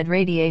infrared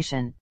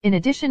radiation, in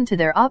addition to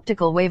their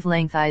optical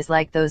wavelength eyes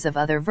like those of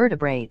other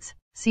vertebrates.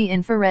 See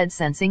infrared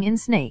sensing in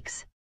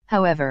snakes.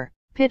 However,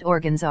 pit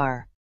organs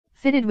are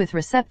fitted with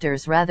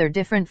receptors rather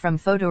different from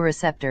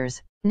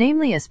photoreceptors,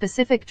 namely a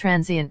specific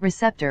transient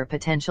receptor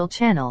potential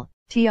channel,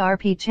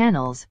 TRP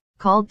channels,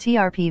 called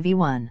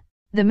TRPV1.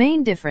 The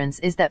main difference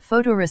is that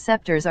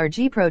photoreceptors are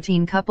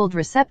G-protein coupled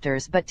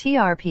receptors but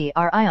TRP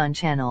are ion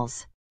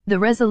channels. The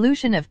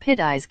resolution of pit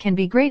eyes can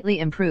be greatly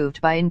improved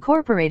by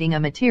incorporating a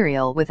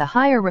material with a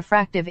higher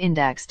refractive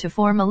index to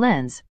form a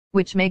lens,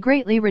 which may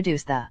greatly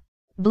reduce the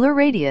blur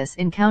radius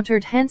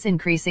encountered, hence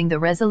increasing the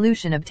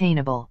resolution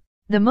obtainable.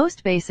 The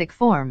most basic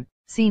form,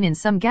 seen in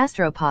some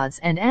gastropods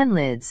and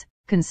annelids,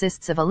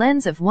 consists of a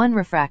lens of 1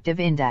 refractive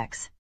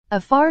index.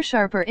 A far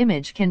sharper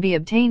image can be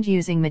obtained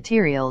using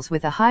materials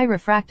with a high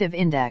refractive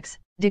index,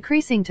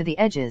 decreasing to the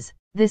edges.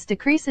 This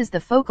decreases the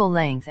focal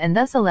length and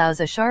thus allows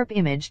a sharp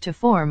image to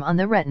form on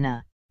the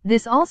retina.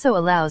 This also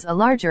allows a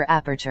larger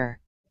aperture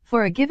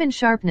for a given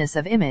sharpness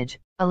of image,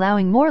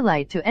 allowing more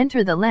light to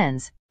enter the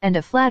lens, and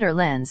a flatter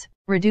lens,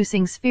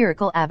 reducing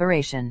spherical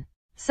aberration.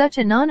 Such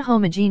a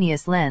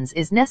non-homogeneous lens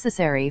is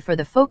necessary for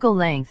the focal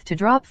length to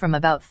drop from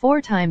about 4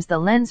 times the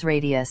lens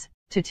radius,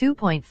 to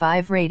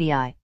 2.5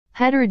 radii.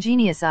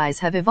 Heterogeneous eyes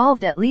have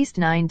evolved at least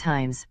 9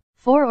 times,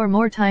 4 or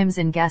more times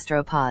in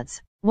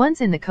gastropods,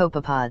 once in the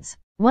copepods,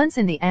 once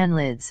in the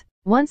annelids,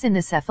 once in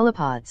the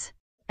cephalopods,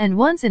 and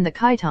once in the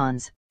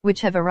chitons,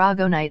 which have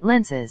aragonite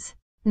lenses.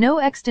 No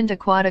extant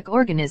aquatic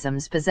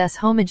organisms possess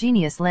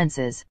homogeneous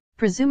lenses.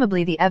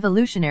 Presumably the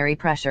evolutionary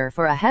pressure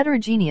for a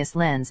heterogeneous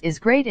lens is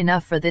great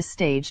enough for this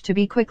stage to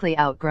be quickly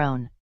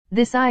outgrown.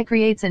 This eye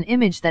creates an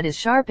image that is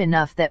sharp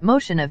enough that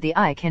motion of the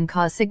eye can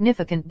cause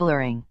significant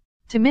blurring.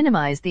 To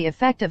minimize the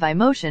effect of eye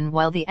motion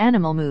while the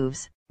animal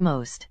moves,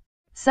 most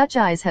such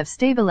eyes have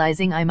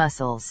stabilizing eye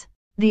muscles.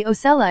 The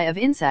ocelli of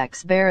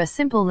insects bear a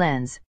simple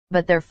lens,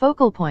 but their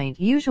focal point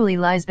usually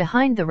lies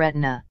behind the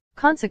retina.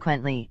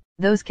 Consequently,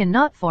 those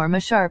cannot form a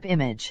sharp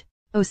image.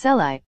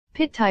 Ocelli,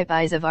 pit-type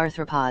eyes of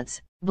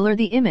arthropods, blur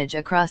the image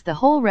across the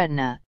whole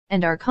retina,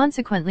 and are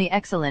consequently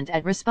excellent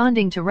at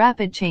responding to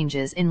rapid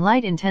changes in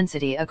light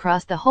intensity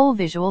across the whole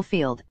visual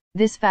field.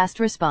 This fast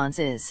response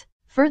is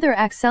further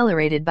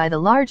accelerated by the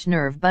large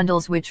nerve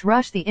bundles which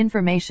rush the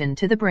information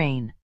to the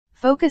brain.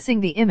 Focusing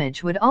the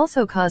image would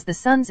also cause the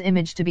sun's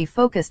image to be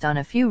focused on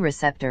a few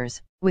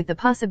receptors, with the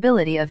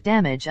possibility of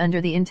damage under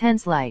the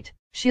intense light.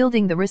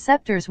 Shielding the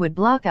receptors would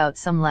block out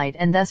some light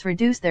and thus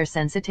reduce their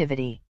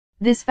sensitivity.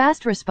 This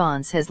fast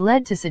response has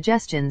led to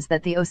suggestions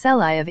that the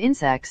ocelli of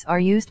insects are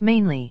used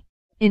mainly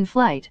in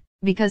flight,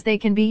 because they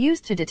can be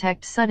used to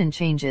detect sudden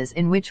changes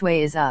in which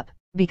way is up,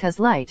 because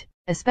light,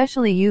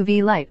 especially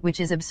UV light which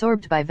is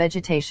absorbed by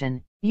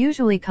vegetation,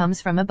 usually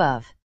comes from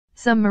above.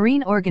 Some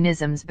marine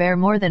organisms bear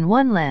more than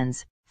one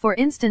lens, for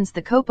instance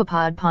the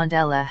copepod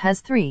Pontella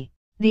has 3.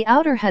 The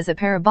outer has a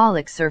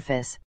parabolic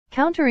surface,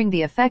 countering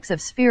the effects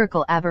of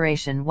spherical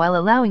aberration while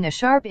allowing a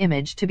sharp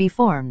image to be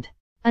formed.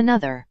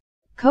 Another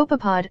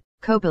copepod,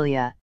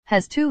 Copelia,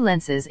 has 2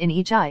 lenses in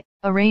each eye,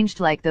 arranged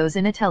like those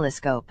in a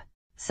telescope.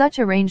 Such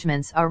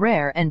arrangements are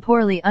rare and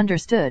poorly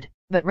understood,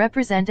 but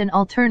represent an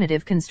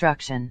alternative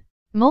construction.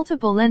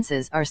 Multiple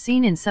lenses are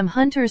seen in some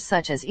hunters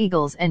such as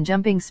eagles and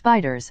jumping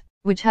spiders,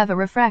 which have a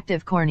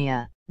refractive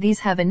cornea. These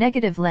have a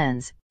negative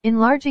lens,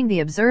 enlarging the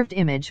observed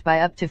image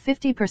by up to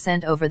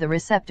 50% over the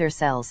receptor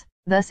cells,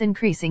 thus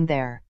increasing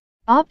their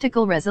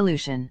optical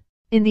resolution.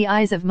 In the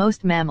eyes of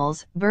most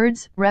mammals,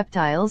 birds,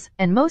 reptiles,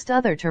 and most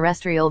other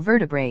terrestrial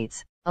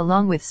vertebrates,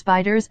 along with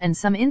spiders and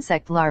some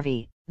insect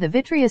larvae, the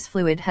vitreous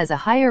fluid has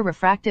a higher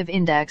refractive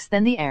index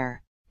than the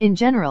air. In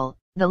general,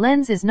 the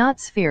lens is not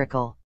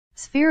spherical.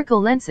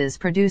 Spherical lenses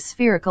produce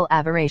spherical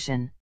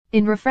aberration.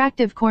 In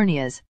refractive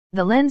corneas,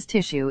 the lens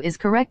tissue is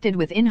corrected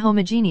with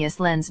inhomogeneous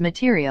lens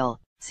material,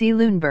 see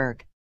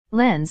Lundberg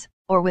lens,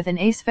 or with an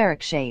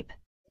aspheric shape.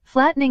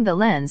 Flattening the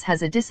lens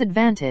has a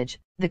disadvantage: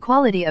 the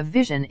quality of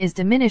vision is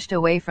diminished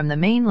away from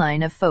the main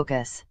line of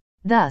focus.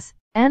 Thus,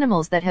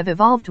 animals that have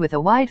evolved with a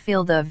wide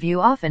field of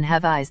view often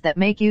have eyes that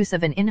make use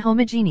of an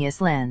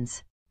inhomogeneous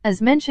lens.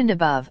 As mentioned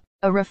above,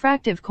 a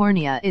refractive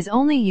cornea is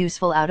only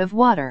useful out of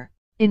water.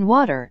 In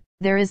water,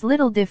 there is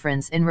little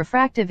difference in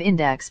refractive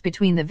index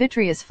between the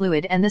vitreous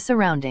fluid and the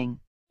surrounding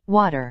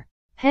water.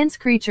 Hence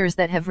creatures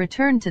that have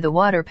returned to the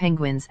water,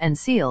 penguins and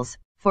seals,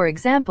 for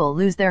example,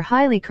 lose their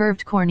highly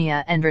curved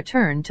cornea and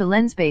return to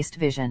lens-based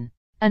vision.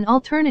 An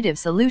alternative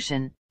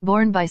solution,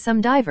 borne by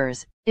some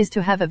divers, is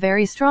to have a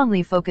very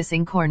strongly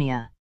focusing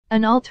cornea.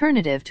 An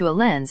alternative to a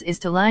lens is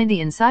to line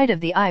the inside of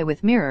the eye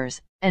with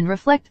mirrors, and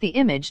reflect the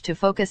image to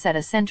focus at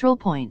a central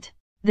point.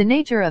 The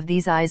nature of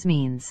these eyes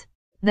means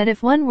that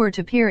if one were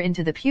to peer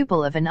into the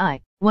pupil of an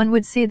eye, one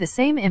would see the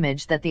same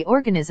image that the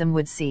organism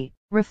would see,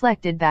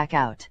 reflected back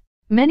out.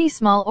 Many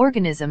small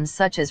organisms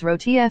such as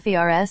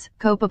Rotifers,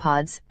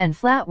 copepods, and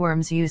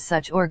flatworms use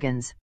such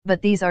organs,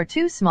 but these are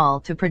too small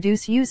to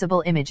produce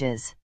usable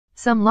images.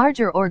 Some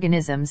larger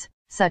organisms,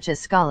 such as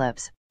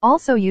scallops,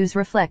 also use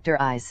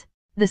reflector eyes.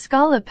 The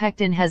scallop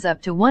pecten has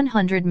up to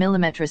 100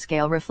 mm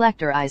scale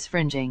reflector eyes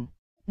fringing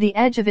the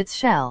edge of its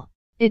shell.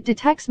 It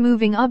detects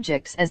moving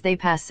objects as they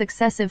pass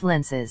successive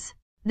lenses.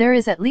 There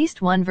is at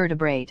least one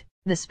vertebrate,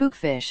 the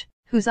spookfish,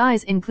 whose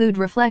eyes include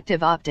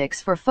reflective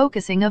optics for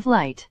focusing of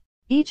light.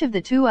 Each of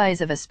the 2 eyes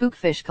of a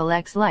spookfish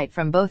collects light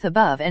from both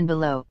above and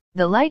below.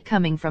 The light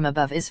coming from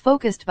above is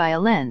focused by a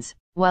lens,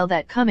 while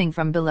that coming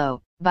from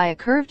below, by a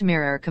curved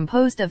mirror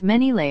composed of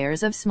many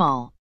layers of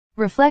small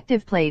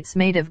reflective plates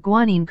made of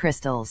guanine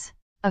crystals.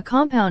 A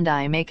compound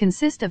eye may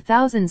consist of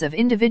thousands of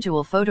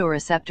individual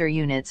photoreceptor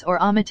units or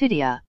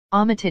ommatidia,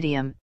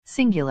 ommatidium,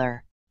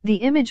 singular. The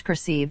image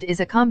perceived is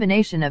a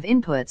combination of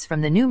inputs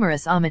from the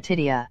numerous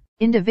ommatidia,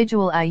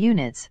 individual eye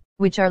units,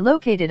 which are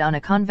located on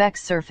a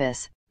convex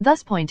surface,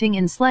 thus pointing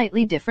in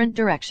slightly different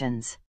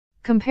directions.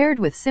 Compared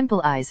with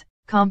simple eyes,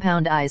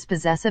 compound eyes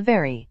possess a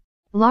very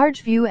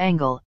large view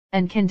angle,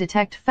 and can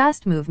detect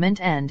fast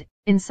movement and,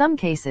 in some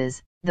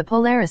cases, the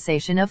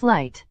polarization of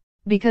light.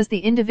 Because the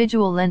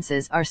individual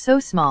lenses are so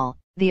small,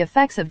 the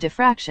effects of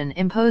diffraction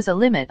impose a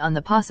limit on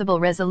the possible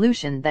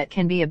resolution that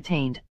can be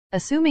obtained,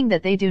 assuming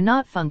that they do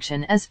not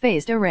function as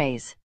phased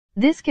arrays.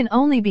 This can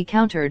only be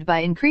countered by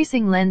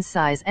increasing lens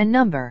size and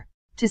number.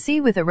 To see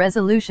with a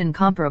resolution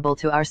comparable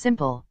to our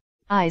simple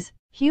eyes,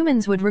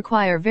 humans would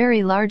require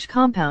very large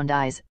compound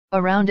eyes,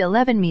 around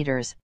 11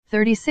 meters,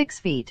 36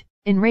 feet,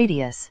 in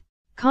radius.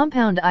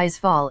 Compound eyes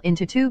fall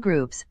into 2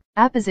 groups: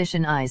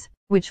 apposition eyes,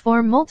 which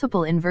form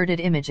multiple inverted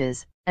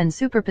images, and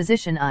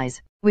superposition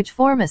eyes, which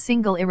form a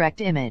single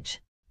erect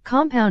image.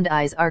 Compound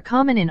eyes are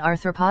common in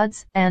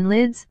arthropods,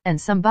 annelids, and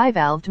some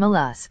bivalved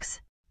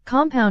mollusks.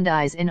 Compound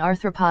eyes in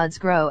arthropods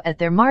grow at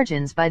their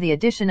margins by the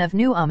addition of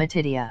new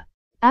ommatidia.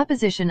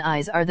 Apposition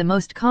eyes are the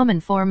most common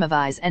form of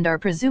eyes and are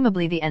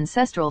presumably the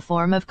ancestral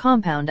form of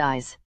compound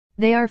eyes.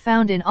 They are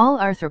found in all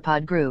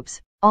arthropod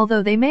groups,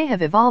 although they may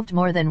have evolved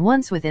more than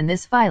once within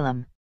this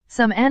phylum.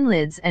 Some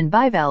annelids and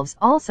bivalves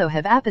also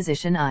have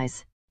apposition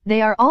eyes.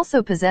 They are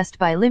also possessed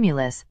by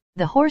Limulus,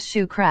 the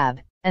horseshoe crab,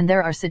 and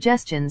there are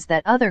suggestions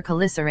that other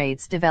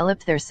chelicerates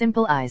developed their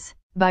simple eyes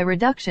by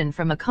reduction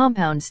from a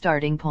compound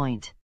starting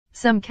point.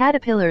 Some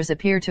caterpillars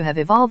appear to have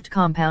evolved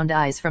compound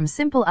eyes from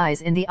simple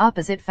eyes in the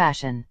opposite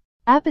fashion.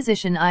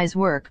 Apposition eyes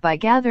work by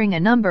gathering a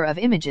number of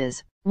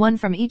images, one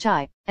from each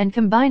eye, and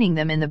combining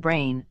them in the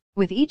brain,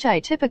 with each eye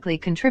typically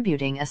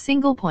contributing a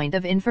single point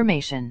of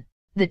information.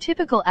 The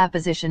typical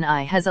apposition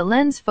eye has a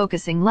lens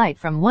focusing light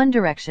from one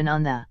direction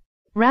on the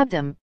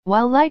rhabdom,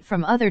 while light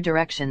from other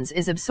directions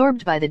is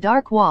absorbed by the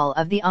dark wall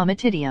of the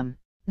ommatidium.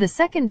 The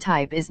second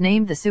type is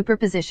named the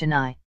superposition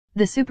eye.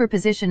 The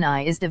superposition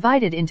eye is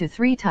divided into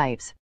 3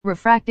 types: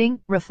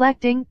 refracting,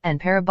 reflecting, and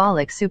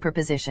parabolic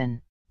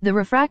superposition. The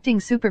refracting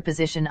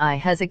superposition eye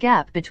has a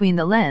gap between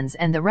the lens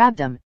and the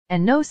rhabdom,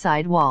 and no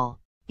side wall.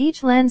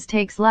 Each lens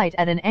takes light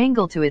at an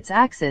angle to its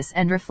axis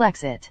and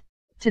reflects it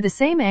to the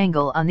same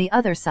angle on the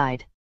other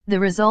side. The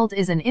result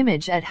is an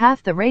image at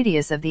half the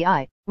radius of the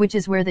eye, which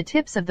is where the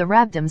tips of the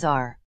rhabdoms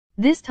are.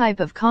 This type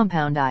of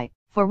compound eye,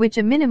 for which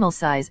a minimal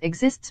size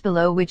exists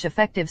below which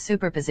effective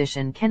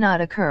superposition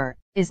cannot occur,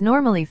 is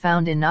normally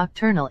found in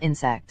nocturnal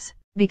insects,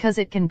 because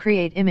it can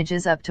create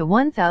images up to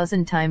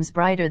 1,000 times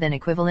brighter than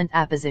equivalent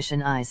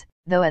apposition eyes,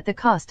 though at the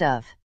cost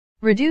of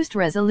reduced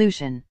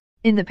resolution.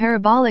 In the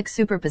parabolic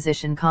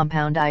superposition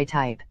compound eye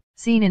type,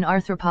 seen in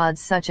arthropods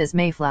such as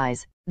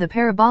mayflies, the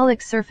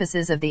parabolic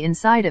surfaces of the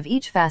inside of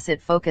each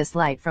facet focus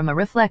light from a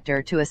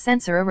reflector to a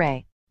sensor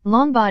array.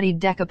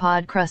 Long-bodied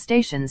decapod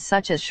crustaceans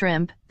such as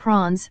shrimp,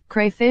 prawns,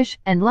 crayfish,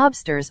 and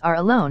lobsters are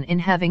alone in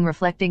having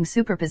reflecting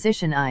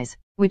superposition eyes,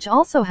 which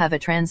also have a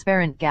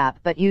transparent gap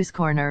but use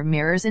corner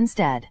mirrors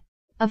instead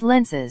of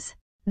lenses.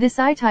 This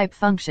eye type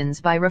functions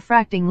by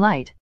refracting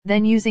light,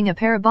 then using a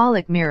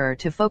parabolic mirror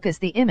to focus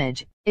the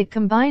image. It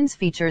combines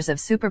features of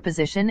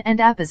superposition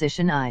and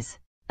apposition eyes.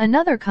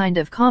 Another kind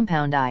of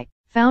compound eye,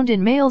 found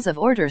in males of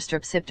order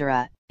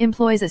Strepsiptera,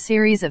 employs a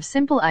series of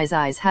simple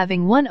eyes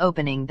having one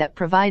opening that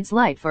provides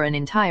light for an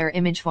entire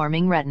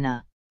image-forming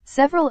retina.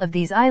 Several of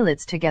these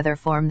eyelets together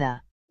form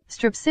the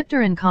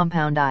Strepsipteran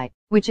compound eye,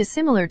 which is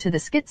similar to the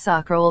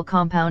schizochrol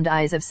compound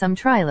eyes of some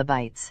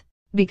trilobites.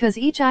 Because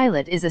each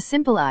eyelet is a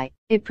simple eye,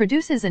 it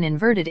produces an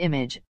inverted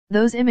image.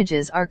 Those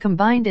images are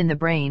combined in the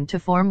brain to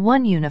form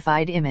one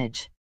unified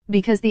image.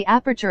 Because the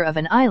aperture of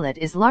an eyelet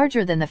is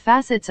larger than the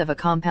facets of a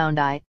compound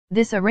eye,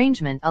 this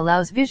arrangement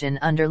allows vision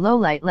under low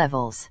light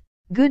levels.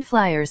 Good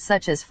flyers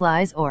such as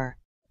flies or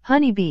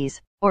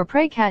honeybees, or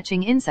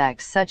prey-catching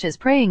insects such as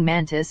praying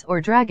mantis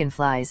or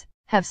dragonflies,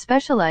 have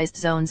specialized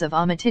zones of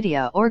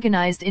ommatidia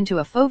organized into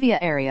a fovea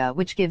area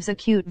which gives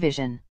acute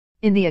vision.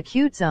 In the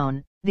acute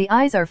zone, the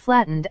eyes are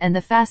flattened and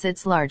the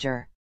facets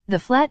larger. The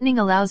flattening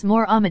allows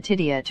more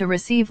ommatidia to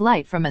receive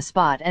light from a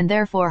spot and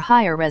therefore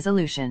higher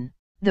resolution.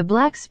 The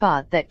black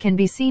spot that can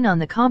be seen on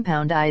the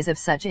compound eyes of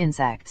such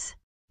insects,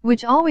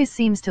 which always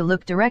seems to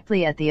look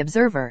directly at the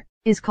observer,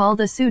 is called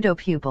a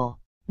pseudopupil.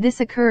 This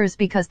occurs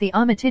because the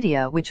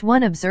ommatidia which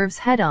one observes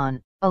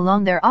head-on,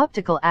 along their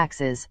optical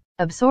axis,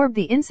 absorb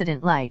the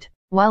incident light,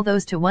 while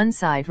those to one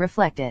side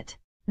reflect it.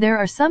 There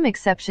are some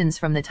exceptions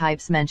from the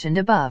types mentioned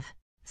above.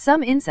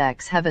 Some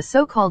insects have a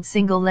so-called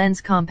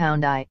single-lens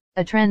compound eye,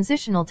 a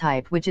transitional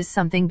type which is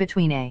something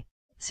between a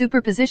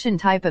superposition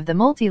type of the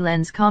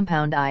multi-lens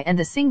compound eye and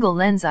the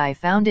single-lens eye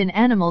found in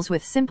animals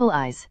with simple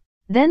eyes.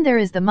 Then there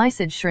is the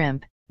mysid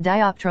shrimp,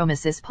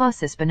 Dioptromyces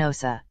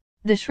paucispinosa.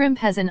 The shrimp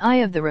has an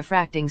eye of the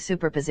refracting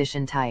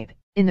superposition type.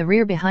 In the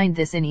rear behind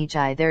this in each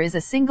eye there is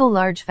a single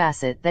large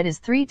facet that is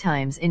 3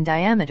 times in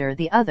diameter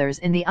the others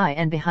in the eye,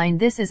 and behind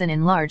this is an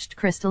enlarged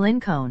crystalline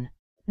cone.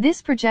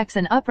 This projects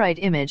an upright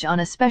image on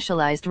a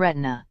specialized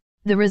retina.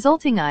 The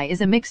resulting eye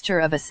is a mixture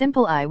of a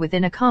simple eye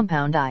within a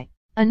compound eye.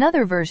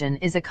 Another version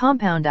is a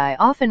compound eye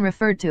often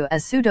referred to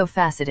as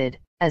pseudo-faceted,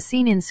 as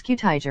seen in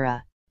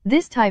Scutigera.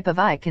 This type of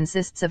eye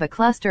consists of a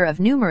cluster of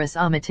numerous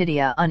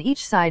ommatidia on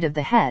each side of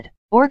the head,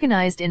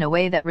 organized in a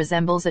way that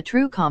resembles a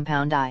true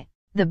compound eye.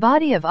 The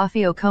body of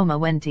Ophiocoma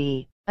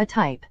wentii, a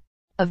type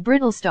of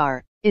brittle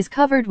star, is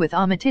covered with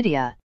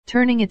ommatidia,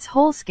 turning its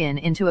whole skin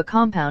into a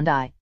compound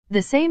eye.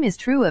 The same is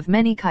true of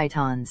many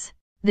chitons.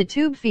 The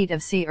tube feet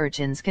of sea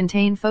urchins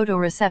contain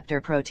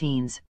photoreceptor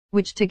proteins,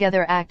 which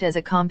together act as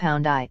a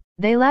compound eye.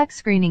 They lack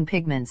screening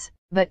pigments,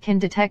 but can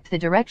detect the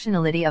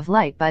directionality of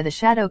light by the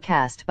shadow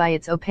cast by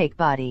its opaque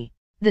body.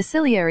 The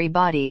ciliary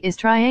body is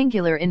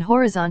triangular in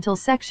horizontal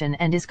section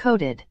and is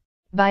coated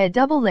by a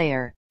double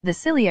layer, the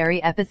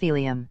ciliary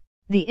epithelium.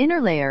 The inner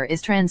layer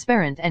is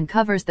transparent and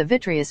covers the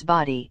vitreous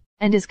body,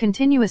 and is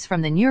continuous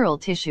from the neural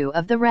tissue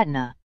of the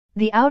retina.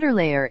 The outer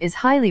layer is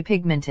highly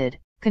pigmented,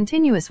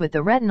 continuous with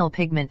the retinal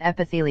pigment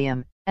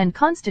epithelium, and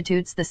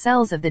constitutes the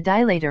cells of the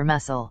dilator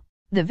muscle.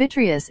 The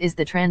vitreous is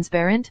the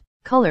transparent,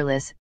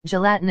 colorless,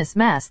 gelatinous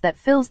mass that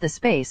fills the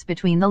space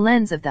between the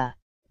lens of the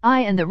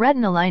eye and the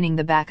retina lining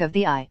the back of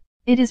the eye.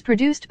 It is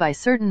produced by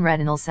certain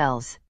retinal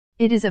cells.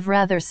 It is of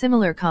rather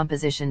similar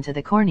composition to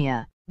the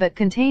cornea, but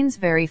contains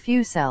very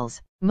few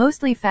cells,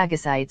 mostly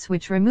phagocytes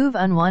which remove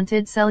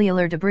unwanted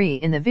cellular debris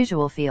in the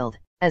visual field,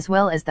 as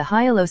well as the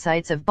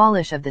hyalurocytes of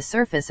polish of the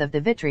surface of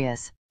the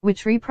vitreous,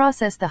 which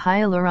reprocess the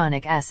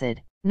hyaluronic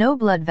acid. No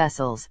blood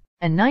vessels,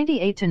 and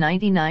 98 to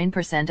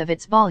 99% of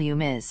its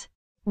volume is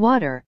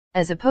water,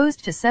 as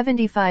opposed to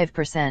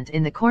 75%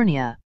 in the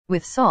cornea,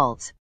 with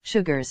salts,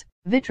 sugars,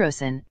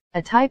 vitrosin,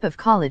 a type of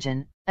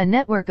collagen, a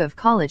network of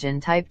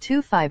collagen type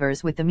 2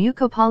 fibers with the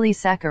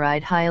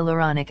mucopolysaccharide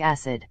hyaluronic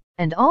acid,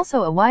 and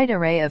also a wide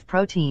array of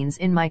proteins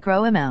in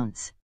micro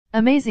amounts.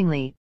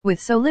 Amazingly, with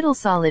so little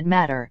solid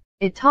matter,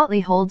 it tautly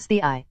holds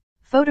the eye.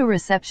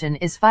 Photoreception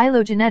is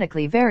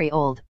phylogenetically very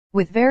old,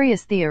 with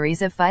various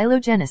theories of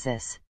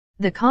phylogenesis.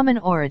 The common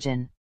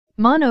origin,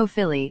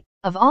 monophyly,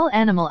 of all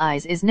animal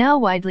eyes is now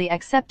widely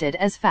accepted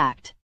as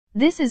fact.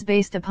 This is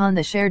based upon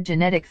the shared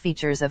genetic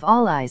features of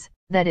all eyes,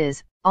 that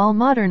is, all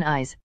modern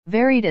eyes,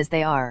 varied as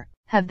they are,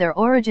 have their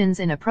origins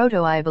in a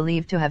proto-eye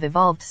believed to have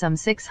evolved some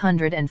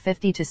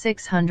 650 to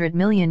 600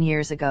 million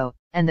years ago,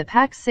 and the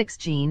PAX6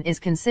 gene is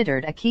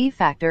considered a key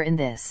factor in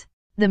this.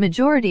 The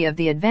majority of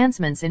the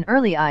advancements in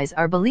early eyes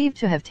are believed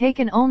to have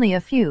taken only a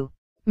few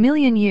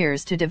million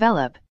years to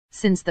develop,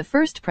 since the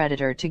first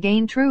predator to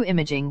gain true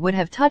imaging would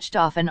have touched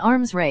off an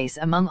arms race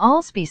among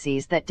all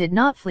species that did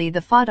not flee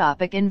the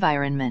photopic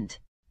environment.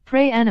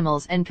 Prey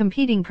animals and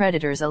competing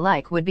predators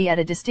alike would be at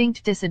a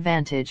distinct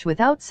disadvantage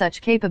without such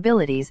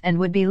capabilities and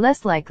would be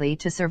less likely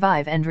to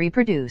survive and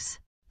reproduce.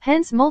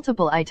 Hence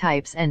multiple eye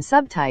types and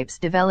subtypes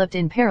developed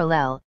in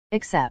parallel,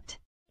 except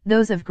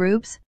those of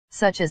groups,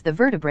 such as the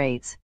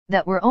vertebrates,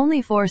 that were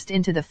only forced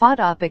into the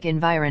photopic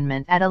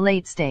environment at a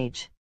late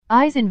stage.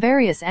 Eyes in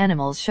various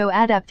animals show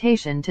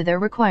adaptation to their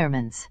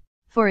requirements.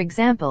 For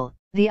example,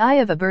 the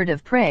eye of a bird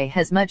of prey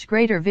has much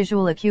greater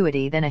visual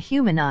acuity than a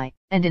human eye,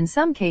 and in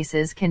some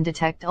cases can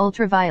detect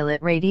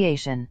ultraviolet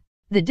radiation.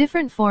 The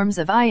different forms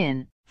of eye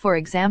in, for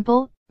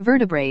example,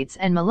 vertebrates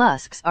and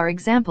mollusks are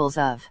examples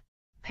of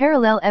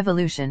parallel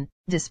evolution,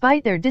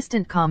 despite their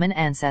distant common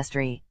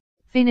ancestry.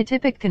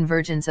 Phenotypic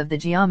convergence of the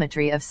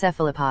geometry of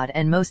cephalopod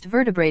and most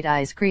vertebrate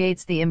eyes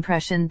creates the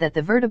impression that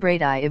the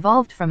vertebrate eye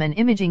evolved from an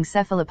imaging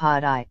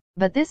cephalopod eye,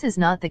 but this is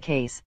not the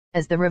case,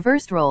 as the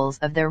reversed roles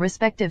of their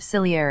respective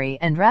ciliary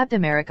and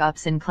rhabdomeric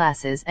opsin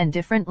classes and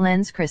different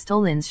lens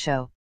crystallines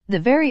show. The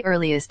very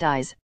earliest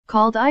eyes,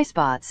 called eye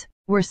spots,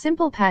 were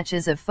simple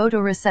patches of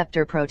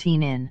photoreceptor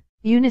protein in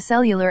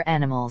unicellular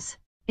animals.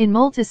 In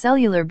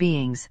multicellular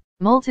beings,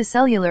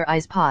 multicellular eye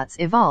spots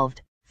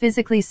evolved,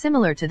 physically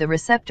similar to the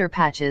receptor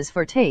patches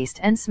for taste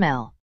and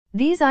smell.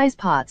 These eye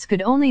spots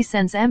could only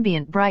sense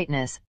ambient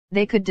brightness,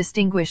 they could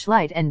distinguish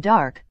light and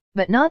dark,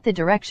 but not the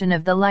direction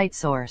of the light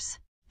source.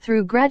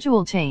 Through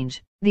gradual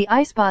change, the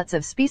eye spots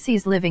of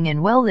species living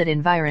in well-lit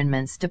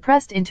environments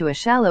depressed into a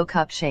shallow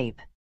cup shape.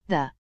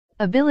 The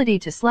ability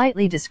to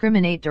slightly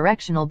discriminate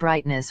directional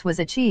brightness was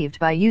achieved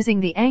by using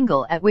the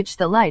angle at which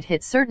the light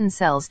hit certain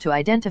cells to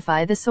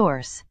identify the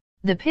source.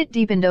 The pit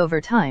deepened over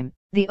time,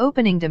 the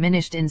opening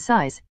diminished in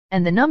size,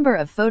 and the number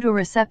of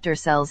photoreceptor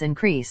cells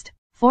increased,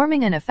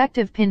 forming an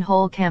effective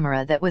pinhole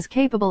camera that was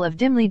capable of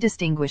dimly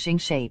distinguishing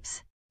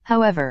shapes.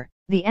 However,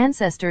 the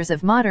ancestors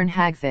of modern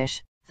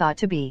hagfish, thought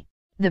to be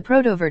the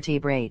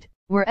protovertebrate,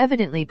 were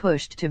evidently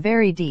pushed to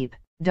very deep,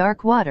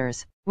 dark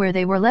waters, where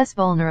they were less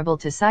vulnerable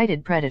to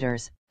sighted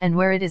predators, and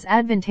where it is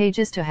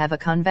advantageous to have a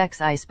convex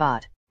eye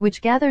spot,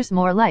 which gathers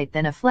more light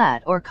than a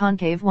flat or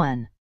concave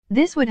one.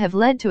 This would have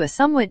led to a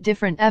somewhat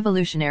different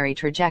evolutionary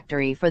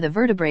trajectory for the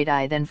vertebrate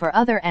eye than for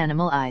other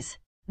animal eyes.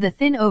 The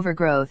thin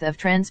overgrowth of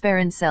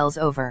transparent cells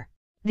over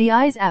the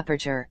eye's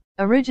aperture,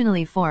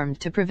 originally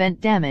formed to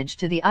prevent damage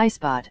to the eye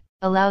spot,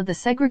 allowed the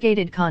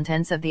segregated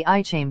contents of the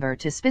eye chamber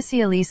to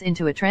specialize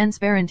into a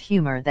transparent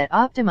humor that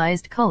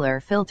optimized color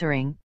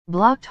filtering,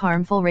 blocked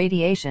harmful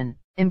radiation,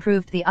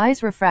 improved the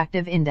eye's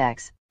refractive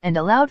index, and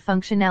allowed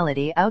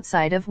functionality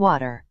outside of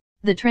water.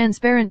 The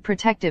transparent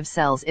protective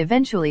cells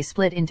eventually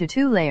split into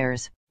two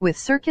layers, with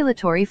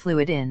circulatory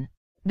fluid in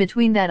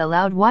between that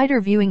allowed wider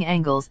viewing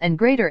angles and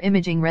greater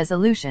imaging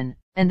resolution,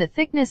 and the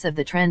thickness of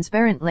the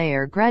transparent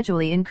layer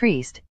gradually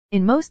increased,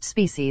 in most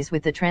species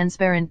with the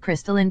transparent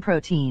crystalline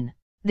protein.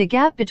 The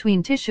gap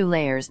between tissue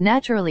layers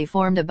naturally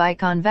formed a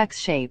biconvex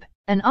shape,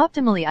 an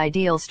optimally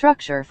ideal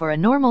structure for a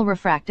normal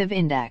refractive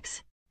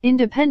index.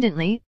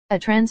 Independently, a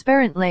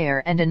transparent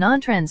layer and a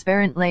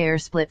non-transparent layer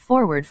split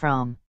forward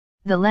from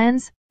the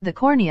lens, the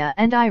cornea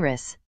and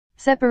iris.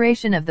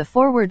 Separation of the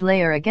forward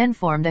layer again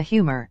formed a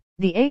humor,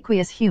 the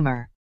aqueous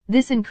humor.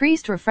 This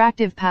increased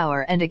refractive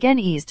power and again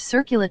eased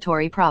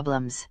circulatory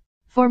problems.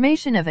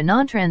 Formation of a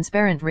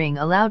non-transparent ring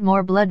allowed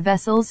more blood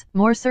vessels,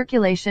 more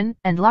circulation,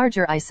 and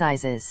larger eye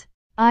sizes.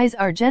 Eyes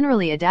are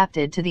generally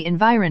adapted to the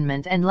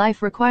environment and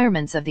life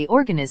requirements of the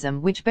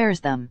organism which bears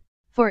them.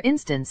 For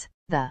instance,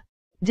 the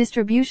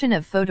distribution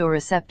of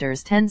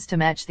photoreceptors tends to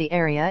match the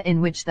area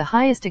in which the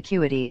highest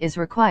acuity is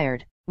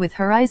required, with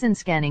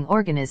horizon-scanning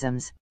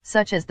organisms,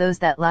 such as those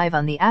that live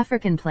on the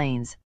African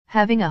plains,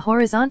 having a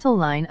horizontal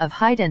line of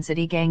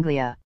high-density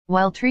ganglia,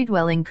 while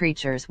tree-dwelling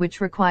creatures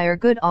which require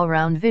good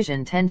all-round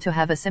vision tend to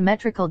have a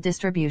symmetrical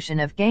distribution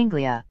of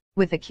ganglia,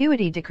 with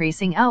acuity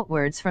decreasing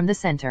outwards from the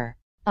center.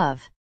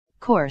 Of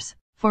course,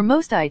 for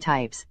most eye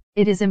types,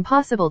 it is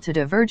impossible to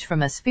diverge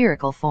from a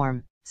spherical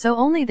form, so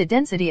only the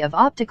density of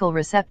optical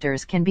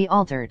receptors can be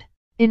altered.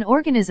 In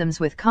organisms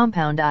with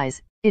compound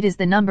eyes, it is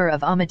the number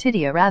of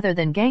ommatidia rather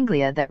than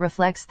ganglia that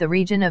reflects the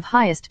region of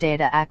highest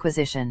data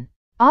acquisition.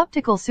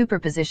 Optical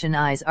superposition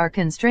eyes are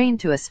constrained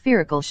to a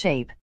spherical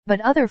shape,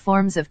 but other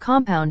forms of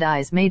compound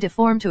eyes may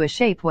deform to a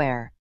shape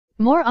where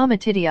more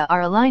ommatidia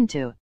are aligned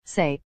to,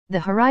 say, the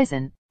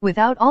horizon,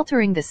 without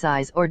altering the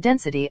size or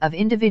density of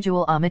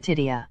individual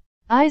ommatidia.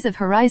 Eyes of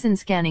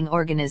horizon-scanning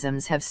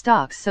organisms have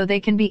stalks so they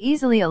can be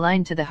easily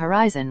aligned to the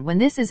horizon when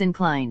this is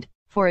inclined,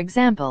 for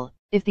example,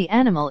 if the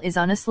animal is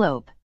on a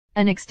slope.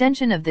 An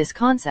extension of this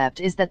concept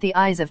is that the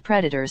eyes of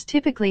predators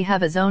typically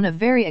have a zone of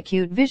very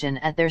acute vision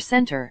at their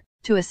center,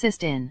 to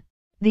assist in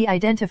the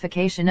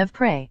identification of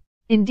prey.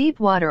 In deep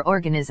water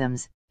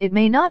organisms, it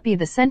may not be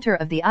the center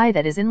of the eye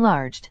that is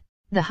enlarged.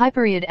 The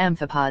hyperiid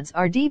amphipods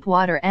are deep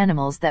water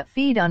animals that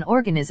feed on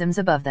organisms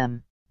above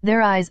them.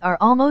 Their eyes are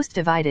almost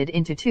divided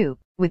into two,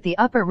 with the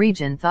upper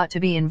region thought to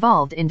be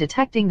involved in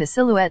detecting the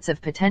silhouettes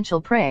of potential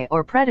prey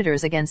or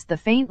predators against the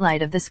faint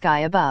light of the sky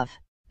above.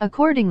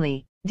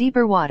 Accordingly,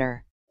 deeper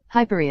water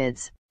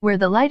hyperiids, where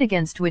the light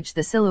against which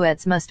the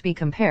silhouettes must be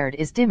compared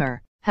is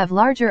dimmer, have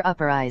larger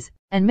upper eyes,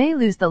 and may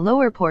lose the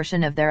lower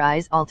portion of their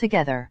eyes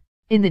altogether.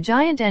 In the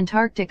giant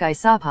Antarctic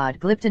isopod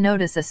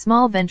Glyptonotus, a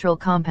small ventral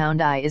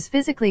compound eye is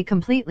physically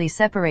completely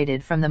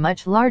separated from the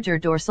much larger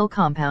dorsal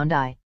compound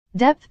eye.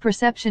 Depth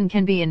perception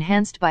can be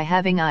enhanced by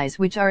having eyes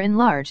which are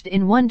enlarged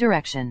in one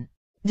direction.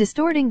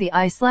 Distorting the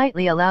eye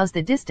slightly allows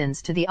the distance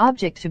to the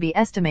object to be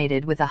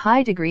estimated with a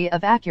high degree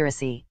of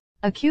accuracy.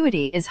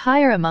 Acuity is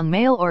higher among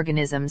male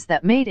organisms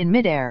that mate in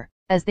midair,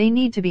 as they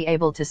need to be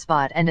able to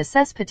spot and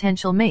assess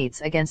potential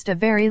mates against a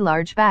very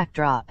large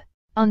backdrop.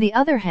 On the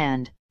other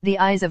hand, the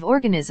eyes of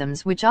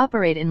organisms which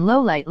operate in low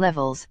light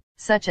levels,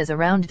 such as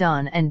around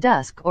dawn and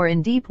dusk or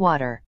in deep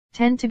water,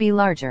 tend to be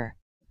larger.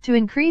 To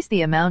increase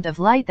the amount of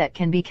light that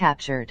can be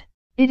captured.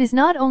 It is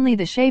not only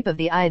the shape of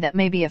the eye that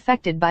may be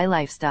affected by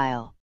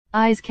lifestyle.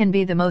 Eyes can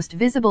be the most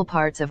visible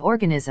parts of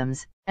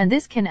organisms, and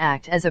this can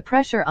act as a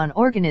pressure on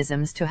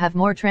organisms to have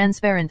more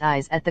transparent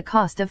eyes at the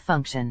cost of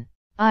function.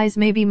 Eyes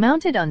may be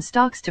mounted on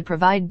stalks to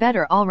provide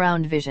better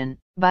all-round vision,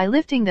 by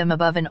lifting them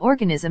above an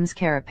organism's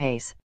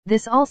carapace.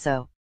 This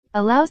also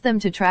allows them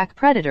to track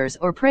predators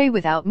or prey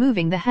without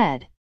moving the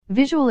head.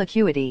 Visual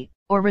acuity,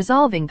 or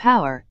resolving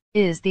power,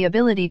 is the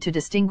ability to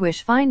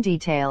distinguish fine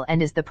detail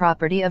and is the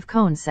property of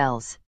cone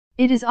cells.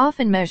 It is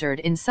often measured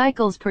in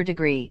cycles per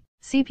degree,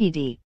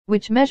 CPD,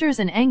 which measures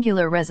an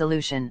angular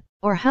resolution,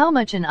 or how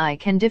much an eye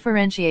can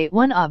differentiate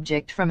one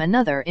object from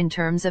another in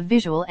terms of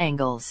visual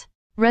angles.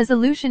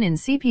 Resolution in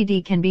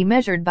CPD can be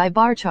measured by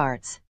bar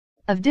charts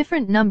of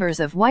different numbers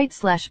of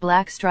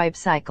white/black stripe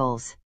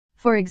cycles.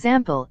 For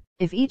example,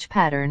 if each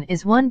pattern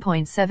is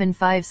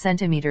 1.75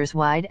 centimeters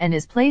wide and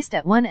is placed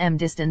at 1 m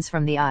distance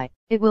from the eye,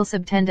 it will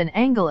subtend an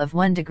angle of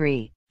 1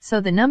 degree,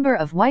 so the number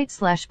of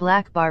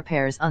white/black bar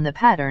pairs on the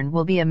pattern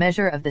will be a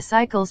measure of the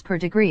cycles per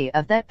degree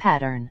of that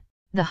pattern.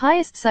 The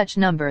highest such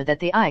number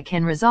that the eye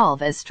can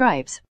resolve as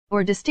stripes,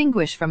 or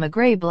distinguish from a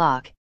gray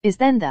block, is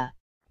then the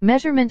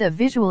measurement of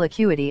visual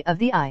acuity of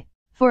the eye.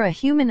 For a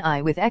human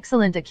eye with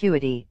excellent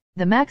acuity,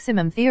 the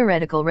maximum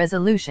theoretical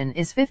resolution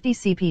is 50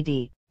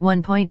 cpd,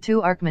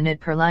 1.2 arcminute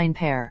per line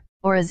pair,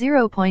 or a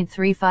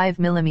 0.35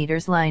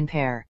 mm line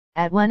pair,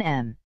 at 1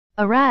 m.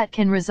 A rat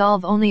can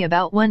resolve only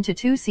about 1 to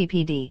 2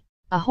 cpd.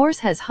 A horse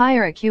has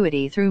higher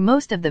acuity through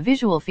most of the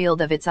visual field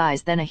of its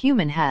eyes than a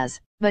human has,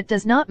 but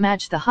does not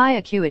match the high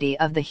acuity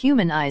of the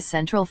human eye's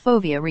central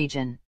fovea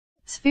region.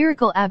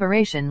 Spherical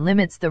aberration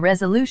limits the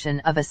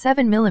resolution of a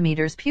 7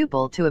 mm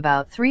pupil to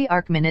about 3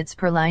 arcminutes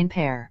per line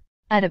pair.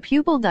 At a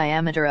pupil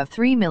diameter of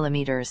 3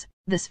 mm,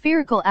 the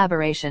spherical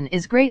aberration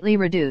is greatly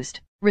reduced,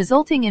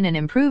 resulting in an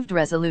improved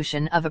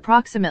resolution of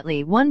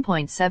approximately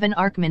 1.7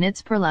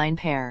 arcminutes per line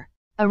pair.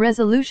 A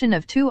resolution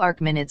of 2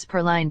 arcminutes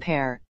per line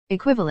pair,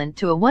 equivalent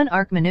to a 1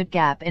 arcminute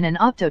gap in an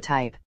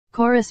optotype,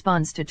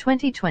 corresponds to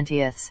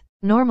 20/20ths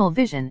normal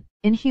vision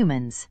in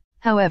humans.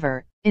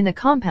 However, in the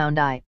compound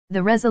eye,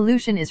 the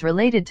resolution is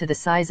related to the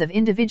size of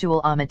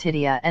individual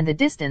ommatidia and the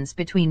distance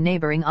between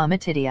neighboring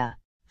ommatidia.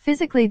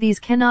 Physically, these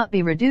cannot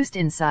be reduced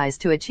in size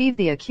to achieve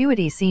the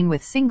acuity seen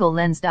with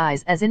single-lensed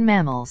eyes as in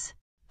mammals.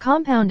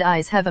 Compound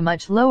eyes have a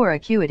much lower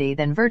acuity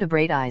than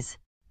vertebrate eyes.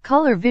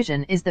 Color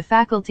vision is the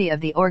faculty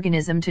of the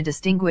organism to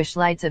distinguish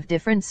lights of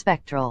different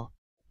spectral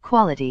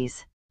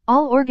qualities.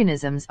 All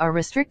organisms are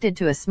restricted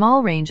to a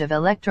small range of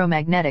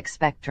electromagnetic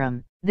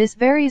spectrum. This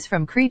varies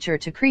from creature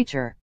to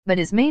creature, but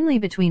is mainly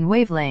between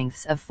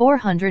wavelengths of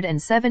 400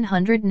 and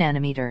 700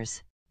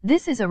 nanometers.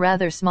 This is a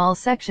rather small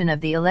section of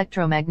the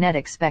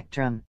electromagnetic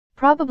spectrum,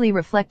 probably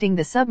reflecting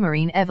the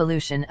submarine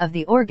evolution of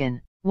the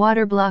organ.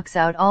 Water blocks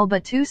out all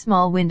but 2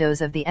 small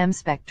windows of the M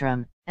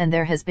spectrum, and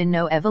there has been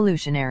no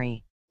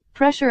evolutionary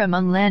pressure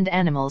among land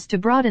animals to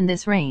broaden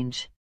this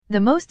range. The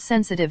most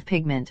sensitive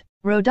pigment,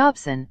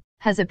 rhodopsin,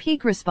 has a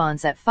peak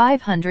response at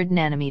 500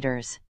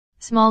 nanometers.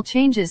 Small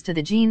changes to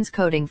the gene's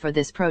coding for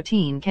this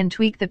protein can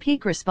tweak the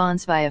peak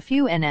response by a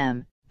few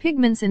nm.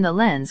 Pigments in the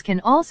lens can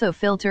also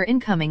filter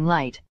incoming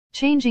light,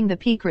 changing the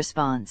peak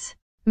response.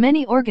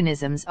 Many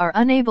organisms are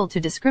unable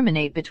to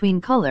discriminate between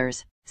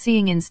colors,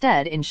 seeing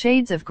instead in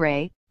shades of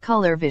gray.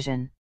 Color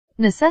vision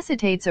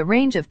necessitates a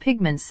range of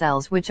pigment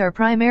cells which are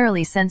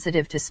primarily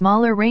sensitive to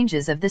smaller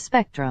ranges of the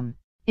spectrum.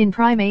 In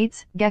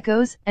primates,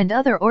 geckos, and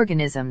other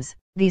organisms,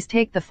 these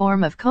take the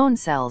form of cone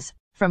cells,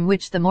 from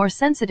which the more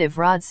sensitive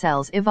rod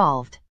cells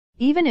evolved.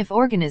 Even if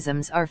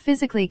organisms are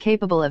physically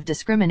capable of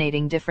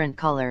discriminating different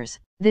colors,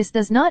 this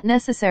does not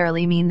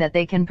necessarily mean that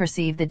they can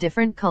perceive the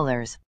different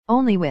colors.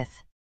 Only with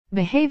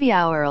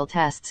behavioral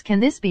tests can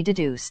this be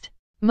deduced.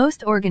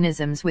 Most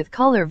organisms with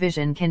color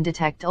vision can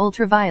detect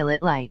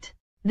ultraviolet light.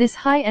 This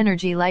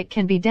high-energy light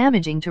can be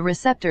damaging to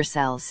receptor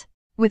cells.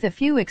 With a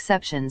few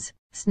exceptions,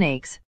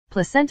 snakes,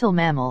 placental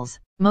mammals,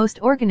 Most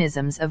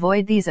organisms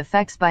avoid these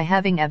effects by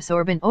having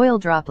absorbent oil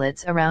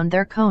droplets around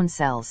their cone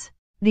cells.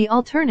 The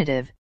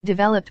alternative,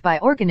 developed by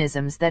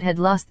organisms that had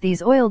lost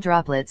these oil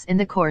droplets in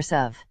the course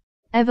of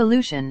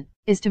evolution,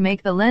 is to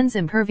make the lens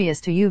impervious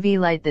to UV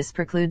light. This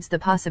precludes the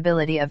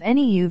possibility of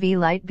any UV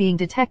light being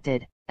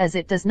detected, as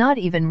it does not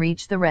even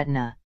reach the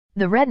retina.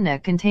 The retina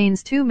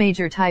contains two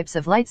major types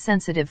of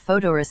light-sensitive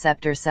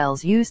photoreceptor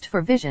cells used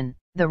for vision,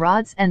 the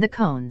rods and the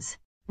cones.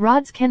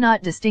 Rods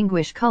cannot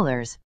distinguish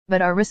colors,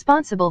 but are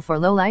responsible for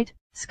low-light,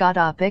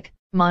 scotopic,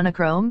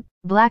 monochrome,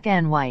 black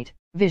and white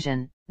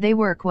vision. They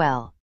work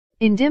well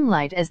in dim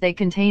light as they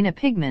contain a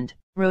pigment,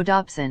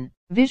 rhodopsin,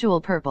 visual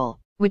purple,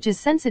 which is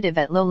sensitive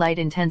at low light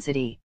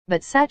intensity,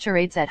 but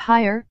saturates at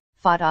higher,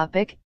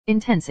 photopic,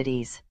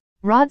 intensities.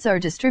 Rods are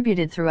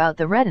distributed throughout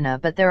the retina,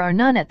 but there are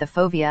none at the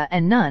fovea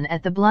and none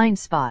at the blind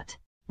spot.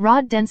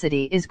 Rod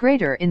density is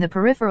greater in the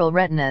peripheral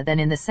retina than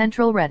in the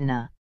central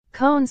retina.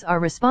 Cones are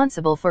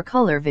responsible for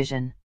color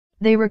vision.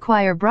 They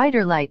require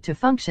brighter light to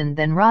function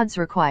than rods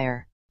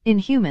require. In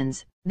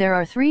humans, there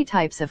are three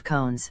types of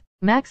cones: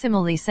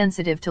 maximally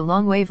sensitive to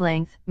long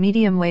wavelength,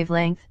 medium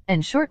wavelength,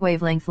 and short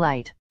wavelength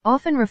light,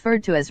 often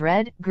referred to as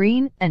red,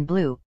 green, and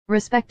blue,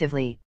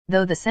 respectively,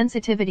 though the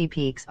sensitivity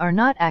peaks are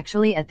not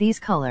actually at these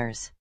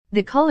colors.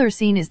 The color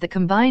seen is the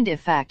combined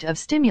effect of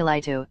stimuli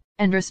to,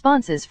 and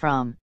responses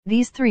from,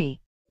 these three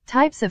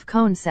types of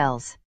cone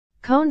cells.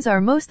 Cones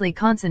are mostly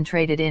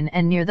concentrated in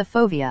and near the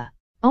fovea.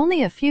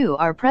 Only a few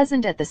are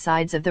present at the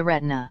sides of the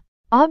retina.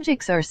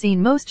 Objects are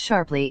seen most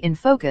sharply in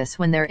focus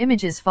when their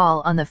images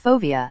fall on the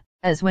fovea,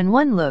 as when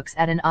one looks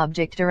at an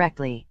object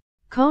directly.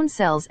 Cone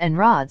cells and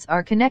rods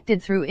are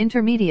connected through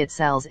intermediate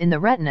cells in the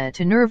retina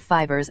to nerve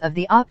fibers of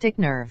the optic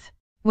nerve.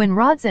 When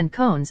rods and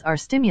cones are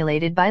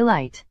stimulated by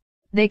light,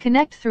 they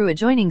connect through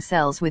adjoining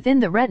cells within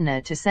the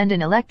retina to send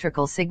an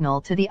electrical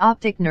signal to the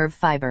optic nerve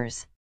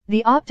fibers.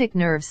 The optic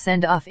nerves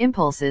send off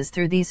impulses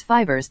through these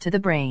fibers to the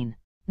brain.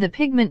 The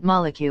pigment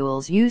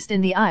molecules used in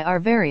the eye are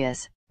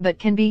various, but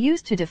can be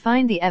used to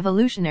define the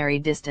evolutionary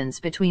distance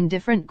between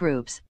different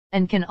groups,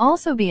 and can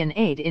also be an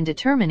aid in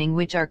determining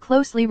which are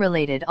closely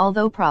related,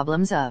 although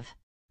problems of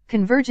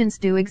convergence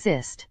do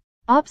exist.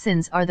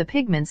 Opsins are the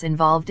pigments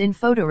involved in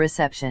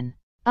photoreception.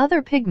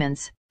 Other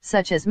pigments,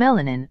 such as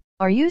melanin,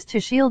 are used to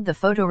shield the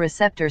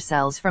photoreceptor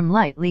cells from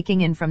light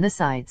leaking in from the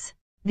sides.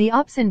 The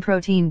opsin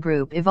protein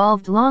group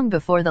evolved long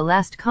before the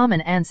last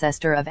common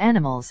ancestor of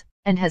animals,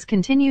 and has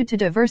continued to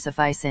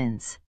diversify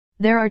since.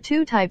 There are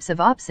two types of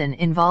opsin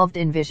involved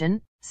in vision: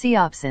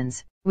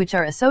 C-opsins, which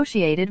are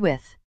associated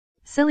with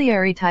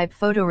ciliary-type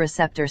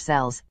photoreceptor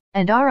cells,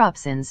 and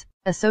R-opsins,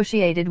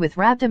 associated with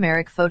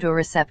rhabdomeric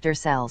photoreceptor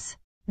cells.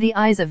 The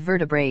eyes of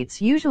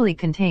vertebrates usually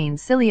contain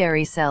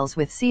ciliary cells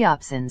with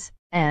C-opsins,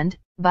 and,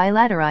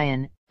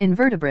 bilaterian,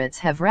 invertebrates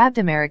have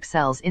rhabdomeric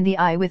cells in the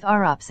eye with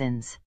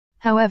R-opsins.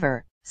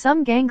 However,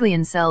 some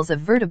ganglion cells of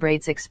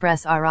vertebrates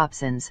express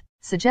R-opsins,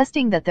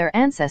 suggesting that their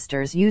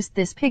ancestors used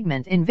this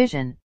pigment in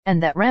vision,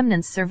 and that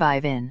remnants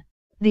survive in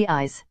the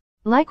eyes.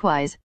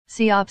 Likewise,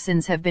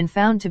 C-opsins have been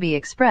found to be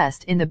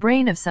expressed in the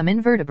brain of some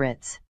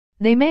invertebrates.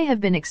 They may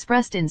have been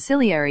expressed in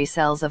ciliary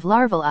cells of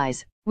larval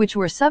eyes, which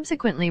were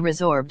subsequently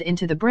resorbed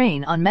into the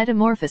brain on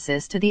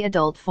metamorphosis to the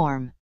adult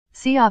form.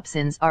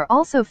 C-opsins are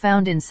also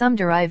found in some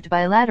derived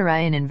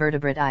bilaterian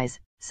invertebrate eyes,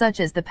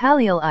 such as the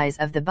pallial eyes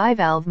of the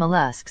bivalve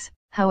mollusks.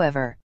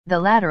 However, the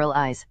lateral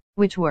eyes,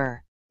 which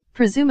were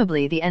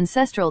presumably the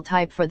ancestral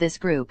type for this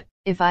group,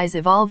 if eyes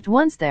evolved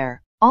once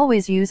there,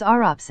 always use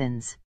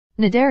R-opsins.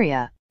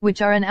 Cnidaria,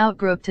 which are an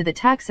outgroup to the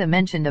taxa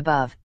mentioned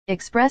above,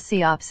 express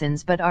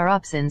C-opsins, but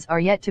R-opsins are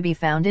yet to be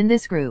found in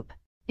this group.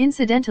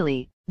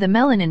 Incidentally, the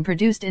melanin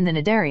produced in the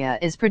cnidaria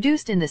is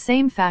produced in the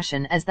same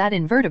fashion as that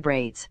in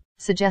vertebrates,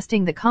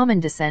 suggesting the common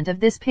descent of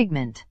this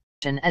pigment.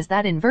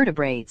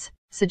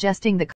 Suggesting the